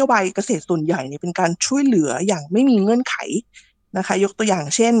บว่านโยบายเกษตรส่วนใหญ่เนี่ยเป็นการช่วยเหลืออย่างไม่มีเงื่อนไขนะคะยกตัวอย่าง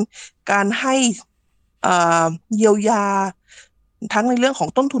เช่นการให้ เยียวยาทั้งในเรื่องของ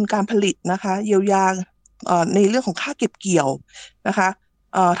ต้นทุนการผลิตนะคะเยียวยาในเรื่องของค่าเก็บเกี่ยวนะคะ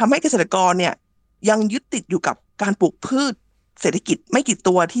ทำให้เกษตรกรเนี่ยยังยึดติดอยู่กับการปลูกพืชเศรษฐกิจไม่กี่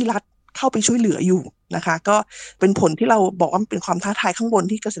ตัวที่รัฐเข้าไปช่วยเหลืออยู่นะคะก็เป็นผลที่เราบอกว่ามันเป็นความท้าทายข้างบน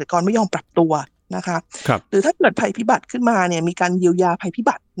ที่เกษตรกรไม่ยอมปรับตัวนะคะหรือถ้าเกิดภัยพิบัติขึ้นมาเนี่ยมีการเยียวยาภัยพิ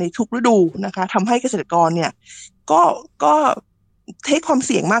บัติในทุกฤดูนะคะทำให้เกษตรกรเนี่ยก็เทคความเ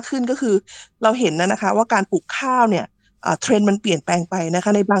สี่ยงมากขึ้นก็คือเราเห็นนะคะว่าการปลูกข้าวเนี่ยเทรนด์มันเปลี่ยนแปลงไปนะค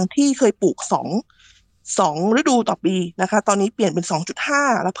ะในบางที่เคยปลูกสองฤดูต่อปีนะคะตอนนี้เปลี่ยนเป็น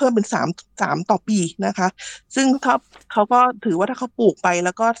 2.5 แล้วเพิ่มเป็น3ต่อปีนะคะซึ่งเขาก็ถือว่าถ้าเขาปลูกไปแ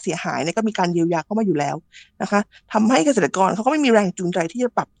ล้วก็เสียหายเนี่ยก็มีการเยียวยาเข้ามาอยู่แล้วนะคะทำให้เกษตรกรเขาก็ไม่มีแรงจูงใจที่จะ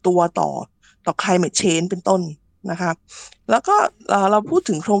ปรับตัวต่อ climate change เป็นต้นนะคะแล้วก็เราพูด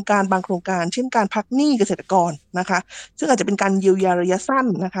ถึงโครงการบางโครงการเช่นการพักหนี้เกษตรกรนะคะซึ่งอาจจะเป็นการเยียวยาระยะสั้น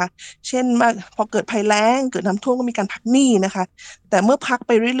นะคะเช่นพอเกิดภัยแล้งเกิดน้ำท่วมก็มีการพักหนี้นะคะแต่เมื่อพักไ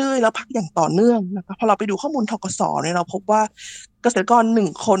ปเรื่อยๆแล้วพักอย่างต่อเนื่องนะคะพอเราไปดูข้อมูลธกสเนี่ยเราพบว่าเกษตรกร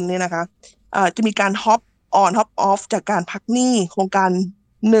1 คนเนี่ยนะคะจะมีการฮอปออนฮอปออฟจากการพักหนี้โครงการ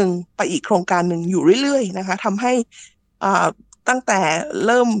1ไปอีกโครงการ1อยู่เรื่อยๆนะคะทำให้ตั้งแต่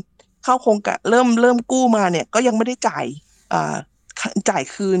เริ่มเข้าโครงการเริ่มกู้มาเนี่ยก็ยังไม่ได้จ่าย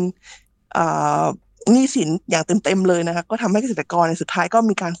คืนหนี้สินอย่างเต็มเลยนะคะก็ทำให้เกษตรกรในสุดท้ายก็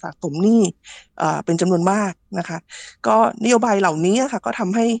มีการสะสมหนี้เป็นจำนวนมากนะคะก็นโยบายเหล่านี้ค่ะก็ท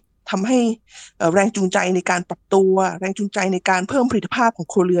ำให้แรงจูงใจในการปรับตัวแรงจูงใจในการเพิ่มผลิตภาพของ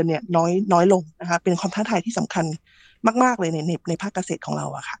ครัวเรือนเนี่ยน้อยลงนะคะเป็นความท้าทายที่สำคัญมากๆเลยในภาคเกษตรของเรา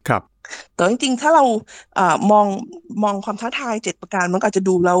อะค่ะครับแต่จริงๆถ้าเรามองความท้าทาย7ประการมันก็อาจจะ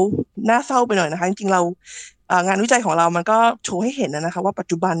ดูแล้วน่าเศร้าไปหน่อยนะคะจริงๆเรางานวิจัยของเรามันก็โชว์ให้เห็นนะคะว่าปัจ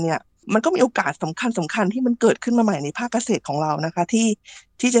จุบันเนี่ยมันก็มีโอกาสสำคัญที่มันเกิดขึ้นมาใหม่ในภาคเกษตรของเรานะคะ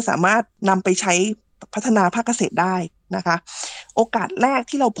ที่จะสามารถนำไปใช้พัฒนาภาคเกษตรได้นะคะโอกาสแรก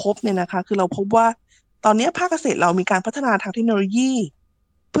ที่เราพบเนี่ยนะคะคือเราพบว่าตอนนี้ภาคเกษตรเรามีการพัฒนาทางเทคโนโลยี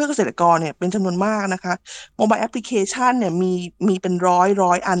เพื่อเกษตรกรเนี่ยเป็นจำนวนมากนะคะโมบายแอปพลิเคชันเนี่ยมีเป็นร้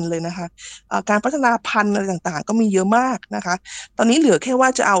อยอันเลยนะคะการพัฒนาพันธุ์อะไรต่างๆก็มีเยอะมากนะคะตอนนี้เหลือแค่ว่า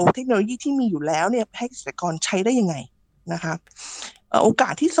จะเอาเทคโนโลยีที่มีอยู่แล้วเนี่ยให้เกษตรกรใช้ได้ยังไงนะคะโอกา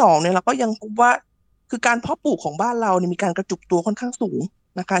สที่2เนี่ยเราก็ยังพบว่าคือการเพาะปลูกของบ้านเราเนี่ยมีการกระจุกตัวค่อนข้างสูง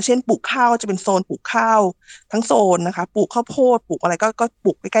นะคะเช่นปลูกข้าวจะเป็นโซนปลูกข้าวทั้งโซนนะคะปลูกข้าวโพดปลูกอะไรก็ป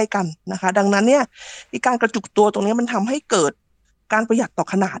ลูกใกล้ๆกันนะคะดังนั้นเนี่ยการกระจุกตัวตรงนี้มันทำให้เกิดการประหยัดต่อ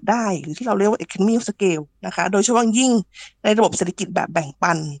ขนาดได้หรือที่เราเรียกว่า economy of scale นะคะโดยเฉพาะยิ่งในระบบเศรษฐกิจแบบแบ่ง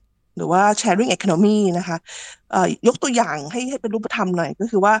ปันหรือว่า sharing economy นะคะยกตัวอย่างให้เป็นรูปธรรมหน่อยก็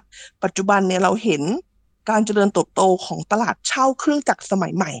คือว่าปัจจุบันเนี่ยเราเห็นการเจริญเติบโตของตลาดเช่าเครื่องจักรสมั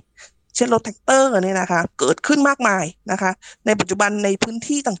ยใหม่เช่นรถแท็กเตอร์เนี่ยนะคะเกิดขึ้นมากมายนะคะในปัจจุบันในพื้น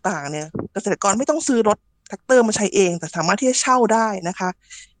ที่ต่างๆเนี่ยเกษตรกรไม่ต้องซื้อรถแท็กเตอร์มาใช้เองแต่สามารถที่จะเช่าได้นะคะ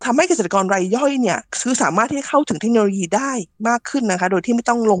ทำให้เกษตรกรรายย่อยเนี่ยคือสามารถที่จะเข้าถึงเทคโนโลยีได้มากขึ้นนะคะโดยที่ไม่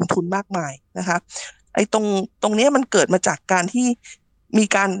ต้องลงทุนมากมายนะคะตรงนี้มันเกิดมาจากการที่มี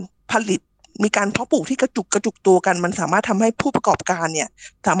การผลิตมีการเพาะปลูกที่กระจุกตัวกันมันสามารถทำให้ผู้ประกอบการเนี่ย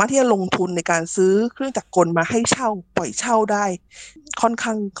สามารถที่จะลงทุนในการซื้อเครื่องจักรกลมาให้เช่าปล่อยเช่าได้ค่อน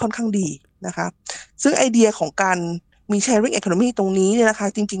ข้างดีนะคะซึ่งไอเดียของการมี sharing economy ตรงนี้เนี่ยนะคะ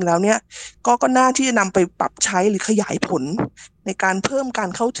จริงๆแล้วเนี่ยก็น่าที่จะนำไปปรับใช้หรือขยายผลในการเพิ่มการ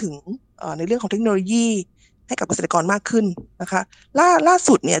เข้าถึงในเรื่องของเทคโนโลยีให้กับเกษตรกรมากขึ้นนะคะล่า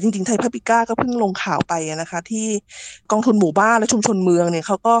สุดเนี่ยจริงๆไทยพาปิก้าก็เพิ่งลงข่าวไปนะคะที่กองทุนหมู่บ้านและชุมชนเมืองเนี่ยเ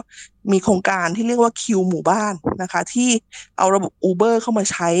ขาก็มีโครงการที่เรียกว่าคิวหมู่บ้านนะคะที่เอาระบบ Uber เข้ามา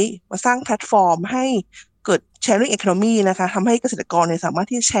ใช้มาสร้างแพลตฟอร์มให้เกิด sharing economy นะคะทำให้เกษตรกรเนี่ยสามารถ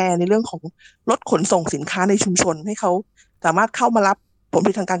ที่จะแชร์ในเรื่องของรถขนส่งสินค้าในชุมชนให้เขาสามารถเข้ามารับผลผ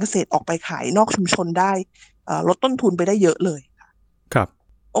ลิตทางการเกษตรออกไปขายนอกชุมชนได้ลดต้นทุนไปได้เยอะเลยครับ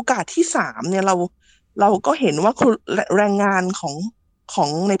โอกาสที่3เนี่ยเราก็เห็นว่าแรงงานของ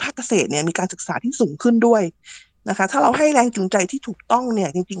ในภาคเกษตรเนี่ยมีการศึกษาที่สูงขึ้นด้วยนะคะถ้าเราให้แรงจูงใจที่ถูกต้องเนี่ย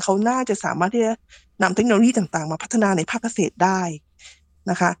จริงๆเขาน่าจะสามารถที่จะนำเทคโนโลยีต่างๆมาพัฒนาในภาคเกษตรได้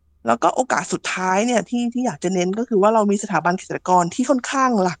นะคะแล้วก็โอกาสสุดท้ายเนี่ยที่อยากจะเน้นก็คือว่าเรามีสถาบันเกษตรกรที่ค่อนข้าง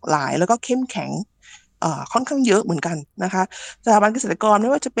หลากหลายแล้วก็เข้มแข็งค่อนข้างเยอะเหมือนกันนะคะสถาบันเกษตรกรไม่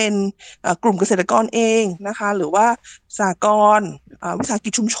ว่าจะเป็นกลุ่มเกษตรกรเองนะคะหรือว่าสหกรณ์วิสาหกิ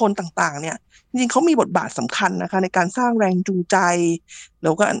จชุมชนต่างๆเนี่ยจริงๆเขามีบทบาทสำคัญนะคะในการสร้างแรงจูงใจแ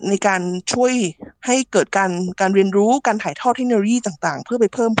ล้วก็ในการช่วยให้เกิดการเรียนรู้การถ่ายทอดเทคโนโลยีต่างๆเพื่อไป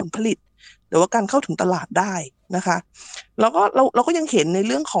เพิ่มผลผลิตหรือว่าการเข้าถึงตลาดได้นะคะแล้วก็เราก็ยังเห็นในเ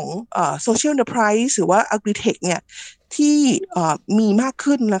รื่องของsocial enterprise หรือว่า agritech เนี่ยที่มีมาก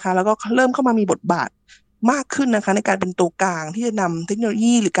ขึ้นนะคะแล้วก็เริ่มเข้ามามีบทบาทมากขึ้นนะคะในการเป็นตัวกลางที่จะนำเทคโนโล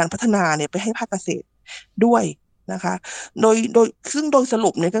ยีหรือการพัฒนาเนี่ยไปให้ภาคเกษตร ด้วยนะคะโดยสรุ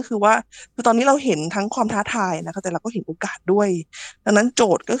ปเนี่ยก็คือว่าคือตอนนี้เราเห็นทั้งความท้าทายนะคะแต่เราก็เห็นโอกาสด้วยดังนั้นโจ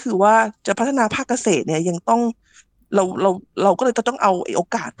ทย์ก็คือว่าจะพัฒนาภาคเกษตรเนี่ยยังต้องเราเราเราก็เลยจะต้องเอาโอ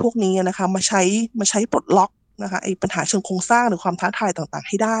กาสพวกนี้นะคะมาใช้ปลดล็อกนะคะไอ้ปัญหาเชิงโครงสร้างหรือความท้าทายต่างๆ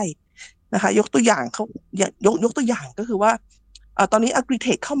ให้ได้นะคะยกตัวอย่างยกตัวอย่างก็คือว่าตอนนี้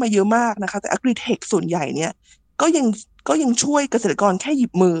Agritech เข้ามาเยอะมากนะคะแต่ Agritech ส่วนใหญ่เนี่ยก็ยังก็ยังช่วยเกษตรกรแค่หยิ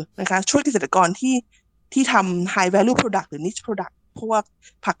บมือนะคะช่วยเกษตรกรที่ทำ high value product หรือ niche product พวก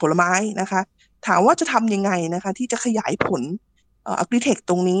ผักผลไม้นะคะถามว่าจะทำยังไงนะคะที่จะขยายผลAgritech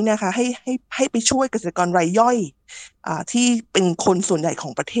ตรงนี้นะคะให้ไปช่วยเกษตรกรรายย่อยที่เป็นคนส่วนใหญ่ขอ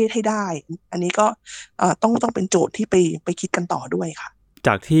งประเทศให้ได้อันนี้ก็ต้องเป็นโจทย์ที่ไปคิดกันต่อด้วยค่ะจ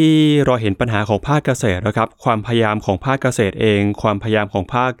ากที่เราเห็นปัญหาของภาคเกษตรนะครับความพยายามของภาคเกษตรเองความพยายามของ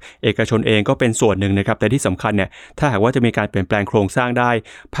ภาคเอกชนเองก็เป็นส่วนหนึ่งนะครับแต่ที่สำคัญเนี่ยถ้าหากว่าจะมีการเปลี่ยนแปลงโครงสร้างได้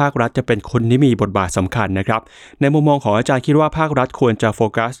ภาครัฐจะเป็นคนที่มีบทบาทสำคัญนะครับในมุมมองของอาจารย์คิดว่าภาครัฐควรจะโฟ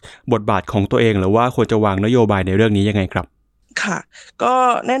กัสบทบาทของตัวเองหรือว่าควรจะวางนโยบายในเรื่องนี้ยังไงครับค่ะก็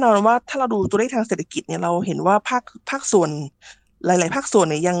แน่นอนว่าถ้าเราดูตัวเลขทางเศรษฐกิจเนี่ยเราเห็นว่าภาคส่วนหลายๆภาคส่วน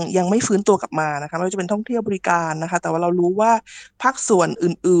เนี่ยยังไม่ฟื้นตัวกลับมานะคะไม่ว่าจะเป็นท่องเที่ยวบริการนะคะแต่ว่าเรารู้ว่าภาคส่วน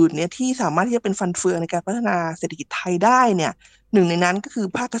อื่นๆเนี่ยที่สามารถที่จะเป็นฟันเฟืองในการพัฒนาเศรษฐกิจไทยได้เนี่ยหนึ่งในนั้นก็คือ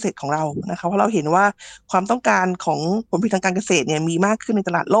ภาคเกษตรของเรานะคะเพราะเราเห็นว่าความต้องการของผลผลิตทางการเกษตรเนี่ยมีมากขึ้นในต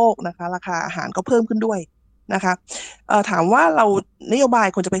ลาดโลกนะคะราคาอาหารก็เพิ่มขึ้นด้วยนะคะถามว่าเรานโยบาย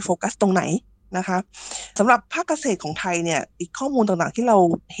ควรจะไปโฟกัสตรงไหนนะคะสำหรับภาคเกษตรของไทยเนี่ยอีกข้อมูลต่างๆที่เรา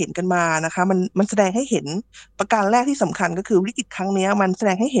เห็นกันมานะคะมันแสดงให้เห็นประการแรกที่สำคัญก็คือวิกฤตครั้งนี้มันแสด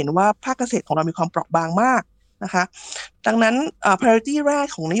งให้เห็นว่าภาคเกษตรของเรามีความเปราะบางมากนะคะดังนั้นpriority แรก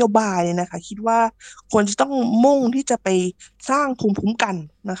ของนโยบายเนี่ยนะคะคิดว่าควรจะต้องมุ่งที่จะไปสร้างภูมิคุ้มกัน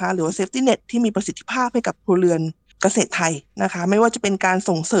นะคะหรือว่า safety net ที่มีประสิทธิภาพให้กับครัวเรือนเกษตรไทยนะคะไม่ว่าจะเป็นการ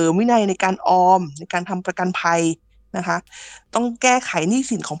ส่งเสริมวินัยในการออมในการทำประกันภัยนะคะต้องแก้ไขหนี้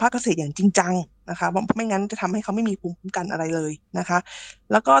สินของภาคเกษตรอย่างจริงจังนะคะเพราะไม่งั้นจะทำให้เขาไม่มีภูมิคุ้มกันอะไรเลยนะคะ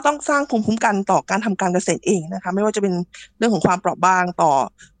แล้วก็ต้องสร้างภูมิคุ้มกันต่อการทำการเกษตรเองนะคะไม่ว่าจะเป็นเรื่องของความเปราะบางต่อ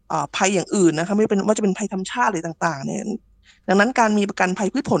ภัยอย่างอื่นนะคะไม่เป็นว่าจะเป็นภัยธรรมชาติอะไรต่างๆเนี่ยดังนั้นการมีประกันภัย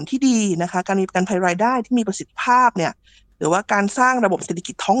พืชผลที่ดีนะคะการมีประกันภัยรายได้ที่มีประสิทธิภาพเนี่ยหรือว่าการสร้างระบบเศรษฐ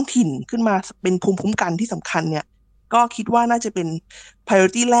กิจท้องถิ่นขึ้นมาเป็นภูมิคุ้มกันที่สำคัญเนี่ยก็คิดว่าน่าจะเป็น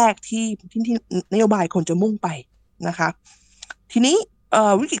priority แรกที่นโยบายควรจะมุ่งไปนะคะทีนี้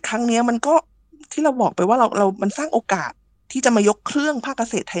วิกฤตครั้งนี้มันก็ที่เราบอกไปว่ามันสร้างโอกาสที่จะมายกเครื่องภาคเก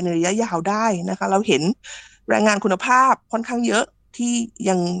ษตรไทยในระยะยาวได้นะคะเราเห็นแรงงานคุณภาพค่อนข้างเยอะที่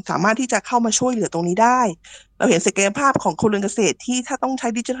ยังสามารถที่จะเข้ามาช่วยเหลือตรงนี้ได้เราเห็นศักยภาพของครัวเรือนเกษตรที่ถ้าต้องใช้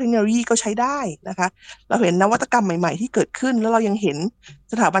ดิจิทัลเทคโนโลยีก็ใช้ได้นะคะเราเห็นนวัตกรรมใหม่ๆที่เกิดขึ้นแล้วเรายังเห็น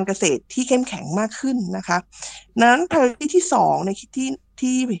สถาบันเกษตรที่เข้มแข็งมากขึ้นนะคะนั้น priority ที่2ใน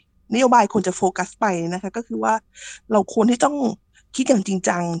ที่นโยบายควรจะโฟกัสไปนะคะก็คือว่าเราควรที่ต้องคิดอย่างจริง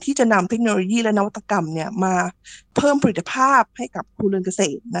จังที่จะนำเทคโนโลยีและนวัตกรรมเนี่ยมาเพิ่มผลิตภาพให้กับครัวเรือนเกษ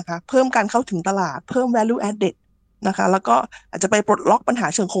ตรนะคะเพิ่มการเข้าถึงตลาดเพิ่ม value added นะคะแล้วก็อาจจะไปปลดล็อกปัญหา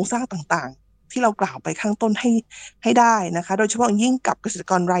เชิงโครงสร้างต่างๆที่เรากล่าวไปข้างต้นให้ได้นะคะโดยเฉพาะยิ่งกับเกษตร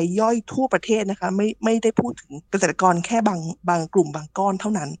กรรายย่อยทั่วประเทศนะคะไม่ได้พูดถึงเกษตรกรแค่บางกลุ่มบางก้อนเท่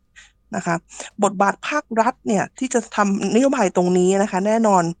านั้นนะคะบทบาทภาครัฐเนี่ยที่จะทำนโยบายตรงนี้นะคะแน่น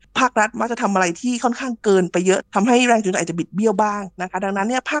อนภาครัฐมักจะทำอะไรที่ค่อนข้างเกินไปเยอะทำให้แรงจูงใจอาจจะบิดเบี้ยวบ้างนะคะดังนั้น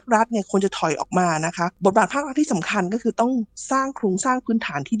เนี่ยภาครัฐเนี่ยควรจะถอยออกมานะคะบทบาทภาครัฐที่สำคัญก็คือต้องสร้างโครงสร้างพื้นฐ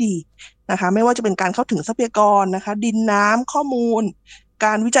านที่ดีนะคะไม่ว่าจะเป็นการเข้าถึงทรัพยากรนะคะดินน้ำข้อมูลก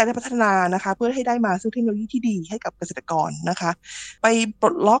ารวิจัยและพัฒนานะคะเพื่อให้ได้มาซึ่งเทคโนโลยีที่ดีให้กับเกษตรกรนะคะไปปล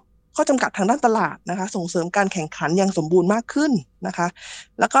ดล็อกข้อจำกัดทางด้านตลาดนะคะส่งเสริมการแข่งขันอย่างสมบูรณ์มากขึ้นนะคะ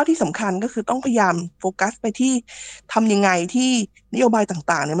แล้วก็ที่สำคัญก็คือต้องพยายามโฟกัสไปที่ทำยังไงที่นโยบาย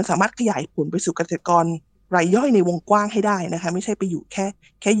ต่างๆเนี่ยมันสามารถขยายผลไปสู่เกษตรกรรายย่อยในวงกว้างให้ได้นะคะไม่ใช่ไปอยู่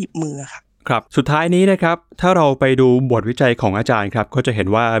แค่หยิบมือค่ะครับสุดท้ายนี้นะครับถ้าเราไปดูบทวิจัยของอาจารย์ครับก็จะเห็น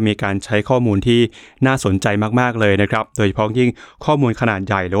ว่ามีการใช้ข้อมูลที่น่าสนใจมากๆเลยนะครับโดยเฉพาะยิ่งข้อมูลขนาด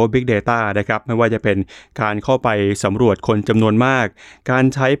ใหญ่หรือว่า Big Data นะครับไม่ว่าจะเป็นการเข้าไปสำรวจคนจำนวนมากการ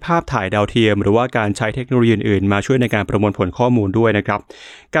ใช้ภาพถ่ายดาวเทียมหรือว่าการใช้เทคโนโลยีอื่นๆมาช่วยในการประมวลผลข้อมูลด้วยนะครับ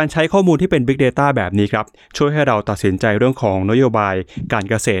การใช้ข้อมูลที่เป็น Big Data แบบนี้ครับช่วยให้เราตัดสินใจเรื่องของนโยบายการ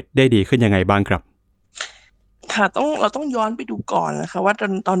เกษตรได้ดีขึ้นยังไงบ้างครับค่ะเราต้องย้อนไปดูก่อนนะคะว่า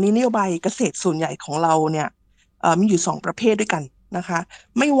ตอนนี้นโยบายเกษตรส่วนใหญ่ของเราเนี่ยมีอยู่2ประเภทด้วยกันนะคะ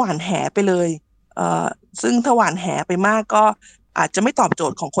ไม่หว่านแหไปเลยซึ่งถ้าหว่านแหไปมากก็อาจจะไม่ตอบโจ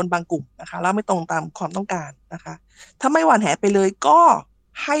ทย์ของคนบางกลุ่มนะคะแล้วไม่ตรงตามความต้องการนะคะถ้าไม่หว่านแหไปเลยก็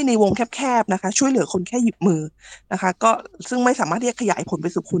ให้ในวงแคบๆนะคะช่วยเหลือคนแค่หยิบมือนะคะก็ซึ่งไม่สามารถที่จะขยายผลไป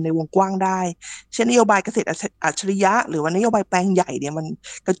สู่คนในวงกว้างได้เช่นนโยบายเกษตรอัจฉริยะหรือว่านโยบายแปลงใหญ่เนี่ยมัน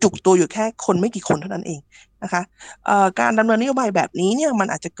กระจุกตัวอยู่แค่คนไม่กี่คนเท่านั้นเองนะคะการดำเนินนโยบายแบบนี้เนี่ยมัน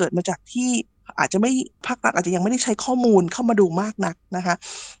อาจจะเกิดมาจากที่อาจจะไม่ภาครัฐอาจจะยังไม่ได้ใช้ข้อมูลเข้ามาดูมากนักนะคะ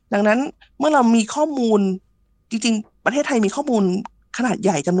ดังนั้นเมื่อเรามีข้อมูลจริงๆประเทศไทยมีข้อมูลขนาดให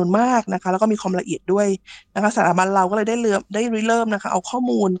ญ่จำนวนมากนะคะแล้วก็มีความละเอียดด้วยนะคะสถาบันเราก็เลยได้เริ่มนะคะเอาข้อ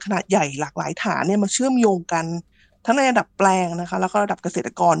มูลขนาดใหญ่หลากหลายฐานเนี่ยมาเชื่อมโยงกันทั้งในระดับแปลงนะคะแล้วก็ระดับเกษต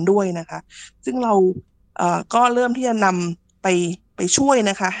รกรด้วยนะคะซึ่งเราก็เริ่มที่จะนำไปช่วย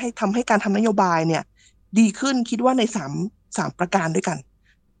นะคะให้ทำให้การทำนโยบายเนี่ยดีขึ้นคิดว่าในสามประการด้วยกัน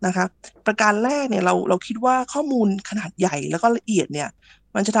นะคะประการแรกเนี่ยเราคิดว่าข้อมูลขนาดใหญ่แล้วก็ละเอียดเนี่ย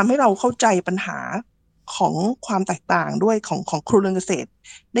มันจะทำให้เราเข้าใจปัญหาของความแตกต่างด้วยของครัวเรือนเกษตร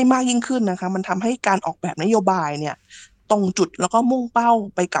ได้มากยิ่งขึ้นนะคะมันทำให้การออกแบบนโยบายเนี่ยตรงจุดแล้วก็มุ่งเป้า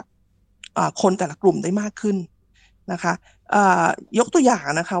ไปกับคนแต่ละกลุ่มได้มากขึ้นนะคะยกตัวอย่าง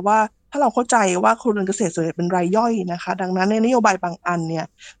นะคะว่าถ้าเราเข้าใจว่าครัวเรือนเกษตรส่วนใหญ่เป็นรายย่อยนะคะดังนั้นในนโยบายบางอันเนี่ย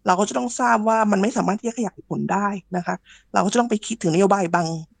เราก็จะต้องทราบว่ามันไม่สามารถที่จะขยายผลได้นะคะเราก็จะต้องไปคิดถึงนโยบายบาง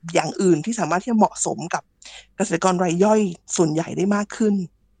อย่างอื่นที่สามารถที่จะเหมาะสมกับเกษตรกรรายย่อยส่วนใหญ่ได้มากขึ้น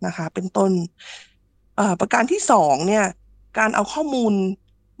นะคะเป็นต้นประการที่สองเนี่ยการเอาข้อมูล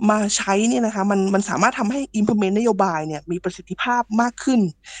มาใช้เนี่ยนะคะมันสามารถทำให้ implement นโยบายเนี่ยมีประสิทธิภาพมากขึ้น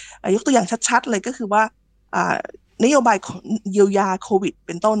ยกตัวอย่างชัดๆเลยก็คือว่านโยบายเยียวยาโควิดเ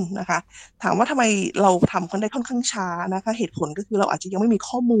ป็นต้นนะคะถามว่าทำไมเราทำกันได้ค่อนข้างช้านะคะเหตุผลก็คือเราอาจจะยังไม่มี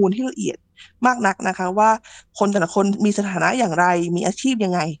ข้อมูลที่ละเอียดมากนักนะคะว่าคนแต่ละคนมีสถานะอย่างไรมีอาชีพยั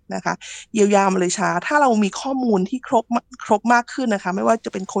งไงนะคะเยียวยามันเลยช้าถ้าเรามีข้อมูลที่ครบมากขึ้นนะคะไม่ว่าจะ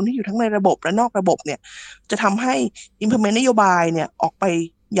เป็นคนที่อยู่ทั้งในระบบและนอกระบบเนี่ยจะทำให้ implement นโยบายเนี่ยออกไป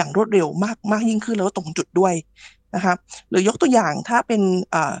อย่างรวดเร็วมากยิ่งขึ้นแล้วก็ตรงจุดด้วยนะคะหรือยกตัวอย่างถ้าเป็น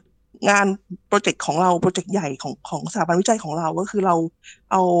งานโปรเจกต์ของเราโปรเจกต์ใหญ่ของสถาบันวิจัยของเราก็คือเรา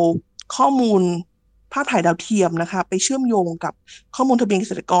เอาข้อมูลภาพถ่ายดาวเทียมนะคะไปเชื่อมโยงกับข้อมูลทะเบียนเก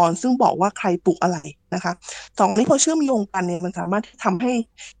ษตรกรซึ่งบอกว่าใครปลูกอะไรนะคะสองนี้พอเชื่อมโยงกันเนี่ยมันสามารถที่ทำให้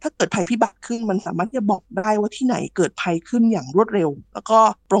ถ้าเกิดภัยพิบัติขึ้นมันสามารถที่จะบอกได้ว่าที่ไหนเกิดภัยขึ้นอย่างรวดเร็วแล้วก็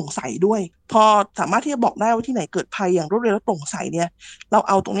โปร่งใสด้วยพอสามารถที่จะบอกได้ว่าที่ไหนเกิดภัยอย่างรวดเร็วและโปร่งใสเนี่ยเราเ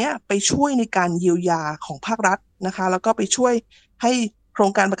อาตรงนี้ไปช่วยในการเยียวยาของภาครัฐนะคะแล้วก็ไปช่วยให้โคร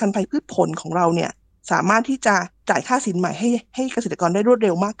งการประกันภัยพืชผลของเราเนี่ยสามารถที่จะจ่ายค่าสินใหม่ให้เกษตรกรได้รวดเ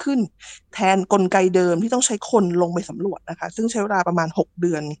ร็วมากขึ้นแทนกลไกเดิมที่ต้องใช้คนลงไปสำรวจนะคะซึ่งใช้เวลาประมาณ6 เ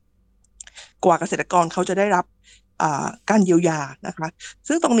ดือนกว่าเกษตรกรเขาจะได้รับการเยียวยานะคะ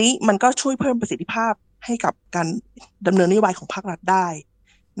ซึ่งตรงนี้มันก็ช่วยเพิ่มประสิทธิภาพให้กับการดำเนินนโยบายของภาครัฐได้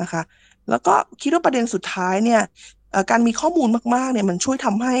นะคะแล้วก็คิดว่าประเด็นสุดท้ายเนี่ยการมีข้อมูลมากๆเนี่ยมันช่วยท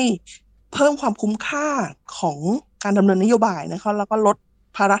ำให้เพิ่มความคุ้มค่าของการดำเนินนโยบายนะคะแล้วก็ลด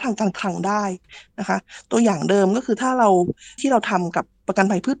ภาระทางการคลังได้นะคะตัวอย่างเดิมก็คือถ้าที่เราทำกับประกัน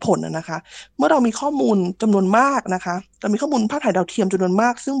ภัยพืชผลนะคะเมื่อเรามีข้อมูลจำนวนมากนะคะเรามีข้อมูลภาพถ่ายดาวเทียมจำนวนมา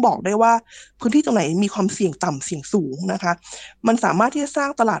กซึ่งบอกได้ว่าพื้นที่ตรงไหนมีความเสี่ยงต่ำเสี่ยงสูงนะคะมันสามารถที่จะสร้าง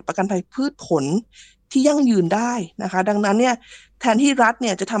ตลาดประกันภัยพืชผลที่ยั่งยืนได้นะคะดังนั้นเนี่ยแทนที่รัฐเ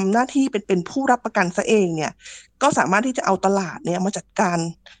นี่ยจะทำหน้าที่เป็นผู้รับประกันซะเองเนี่ยก็สามารถที่จะเอาตลาดเนี่ยมาจัดการ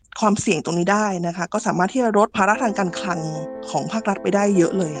ความเสี่ยงตรงนี้ได้นะคะก็สามารถที่จะลดภาระทางการคลังของภาครัฐไปได้เยอ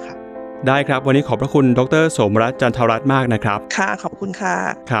ะเลยค่ะได้ครับวันนี้ขอบพระคุณดร.โสมรัตน์ จันทรัตน์มากนะครับค่ะขอบคุณค่ะ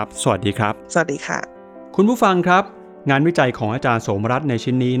ครับสวัสดีครับสวัสดีค่ะคุณผู้ฟังครับงานวิจัยของอาจารย์โสมรัตน์ใน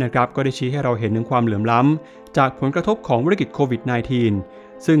ชิ้นนี้นะครับก็ได้ชี้ให้เราเห็นถึงความเหลื่อมล้ำจากผลกระทบของวิกฤตโควิด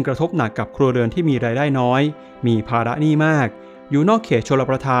 -19 ซึ่งกระทบหนักกับครัวเรือนที่มีรายได้น้อยมีภาระหนี้มากอยู่นอกเขตชล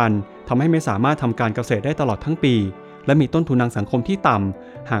ประทานทำให้ไม่สามารถทำการเกษตรได้ตลอดทั้งปีและมีต้นทุนทางสังคมที่ต่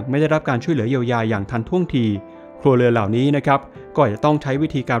ำหากไม่ได้รับการช่วยเหลือเยียวยาอย่างทันท่วงทีครัวเรือนเหล่านี้นะครับก็อาจจะต้องใช้วิ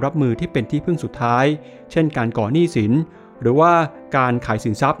ธีการรับมือที่เป็นที่พึ่งสุดท้ายเช่นการก่อหนี้สินหรือว่าการขายสิ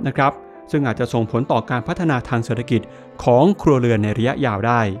นทรัพย์นะครับซึ่งอาจจะส่งผลต่อการพัฒนาทางเศรษฐกิจของครัวเรือนในระยะยาวไ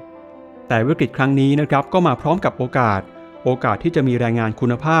ด้แต่วิกฤตครั้งนี้นะครับก็มาพร้อมกับโอกาสที่จะมีแรงงานคุ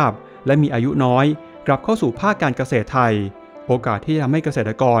ณภาพและมีอายุน้อยกลับเข้าสู่ภาคการเกษตรไทยโอกาสที่จะทำให้เกษต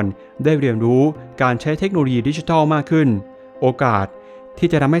รกรได้เรียนรู้การใช้เทคโนโลยีดิจิทัลมากขึ้นโอกาสที่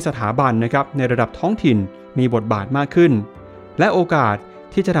จะทำให้สถาบันนะครับในระดับท้องถิ่นมีบทบาทมากขึ้นและโอกาส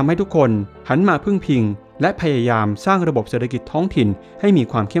ที่จะทำให้ทุกคนหันมาพึ่งพิงและพยายามสร้างระบบเศรษฐกิจท้องถิ่นให้มี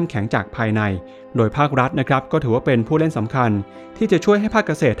ความเข้มแข็งจากภายในโดยภาครัฐนะครับก็ถือว่าเป็นผู้เล่นสำคัญที่จะช่วยให้ภาคเ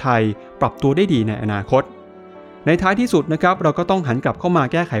กษตรไทยปรับตัวได้ดีในอนาคตในท้ายที่สุดนะครับเราก็ต้องหันกลับเข้ามา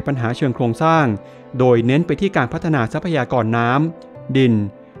แก้ไขปัญหาเชิงโครงสร้างโดยเน้นไปที่การพัฒนาทรัพยากรน้ำดิน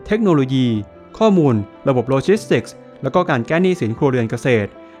เทคโนโลยีข้อมูลระบบโลจิสติกส์แล้วก็การแก้หนี้สินครัวเรือนเกษตร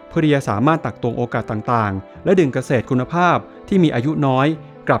เพื่อที่จะสามารถตักตวงโอกาสต่างๆและดึงเกษตรคุณภาพที่มีอายุน้อย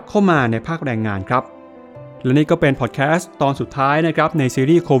กลับเข้ามาในภาคแรงงานครับและนี่ก็เป็นพอดแคสต์ตอนสุดท้ายนะครับในซี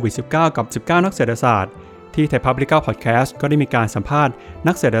รีส์โควิด -19 กับ 19 นักเศรษฐศาสตร์ที่ Thai Publica Podcast ก็ได้มีการสัมภาษณ์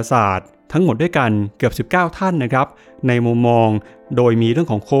นักเศรษฐศาสตร์ทั้งหมดด้วยกันเกือบ19ท่านนะครับในมุมมองโดยมีเรื่อง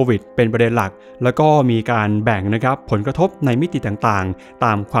ของโควิดเป็นประเด็นหลักแล้วก็มีการแบ่งนะครับผลกระทบในมิติต่างๆต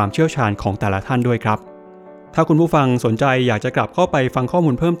ามความเชี่ยวชาญของแต่ละท่านด้วยครับถ้าคุณผู้ฟังสนใจอยากจะกลับเข้าไปฟังข้อมู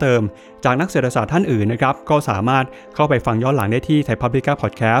ลเพิ่มเติมจากนักเศรษฐศาสตร์ท่านอื่นนะครับก็สามารถเข้าไปฟังย้อนหลังได้ที่ Thai Publica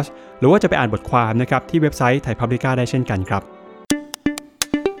Podcast หรือว่าจะไปอ่านบทความนะครับที่เว็บไซต์ Thai Publica ได้เช่นกันครับ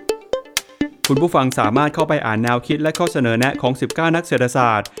คุณผู้ฟังสามารถเข้าไปอ่านแนวคิดและข้อเสนอแนะของ19นักเศรษฐศ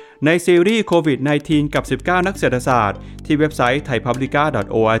าสตร์ในซีรีส์โควิด -19 กับ19นักเศรษฐศาสตร์ที่เว็บไซต์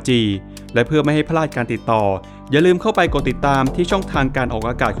thaipublica.org และเพื่อไม่ให้พลาดการติดต่ออย่าลืมเข้าไปกดติดตามที่ช่องทางการออก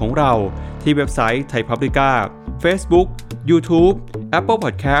อากาศของเราที่เว็บไซต์ Thai Publica Facebook YouTube Apple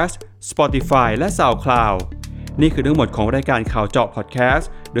Podcast Spotify และ SoundCloud นี่คือทั้งหมดของรายการข่าวเจาะ Podcast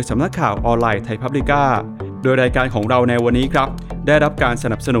โดยสำนักข่าวออนไลน์ Thai Publica โดยรายการของเราในวันนี้ครับได้รับการส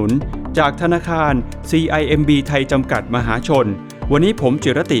นับสนุนจากธนาคาร CIMB ไทยจำกัดมหาชนวันนี้ผมจิ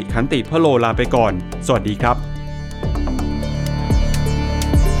รติขันติพโลลาไปก่อนสวัสดีครับ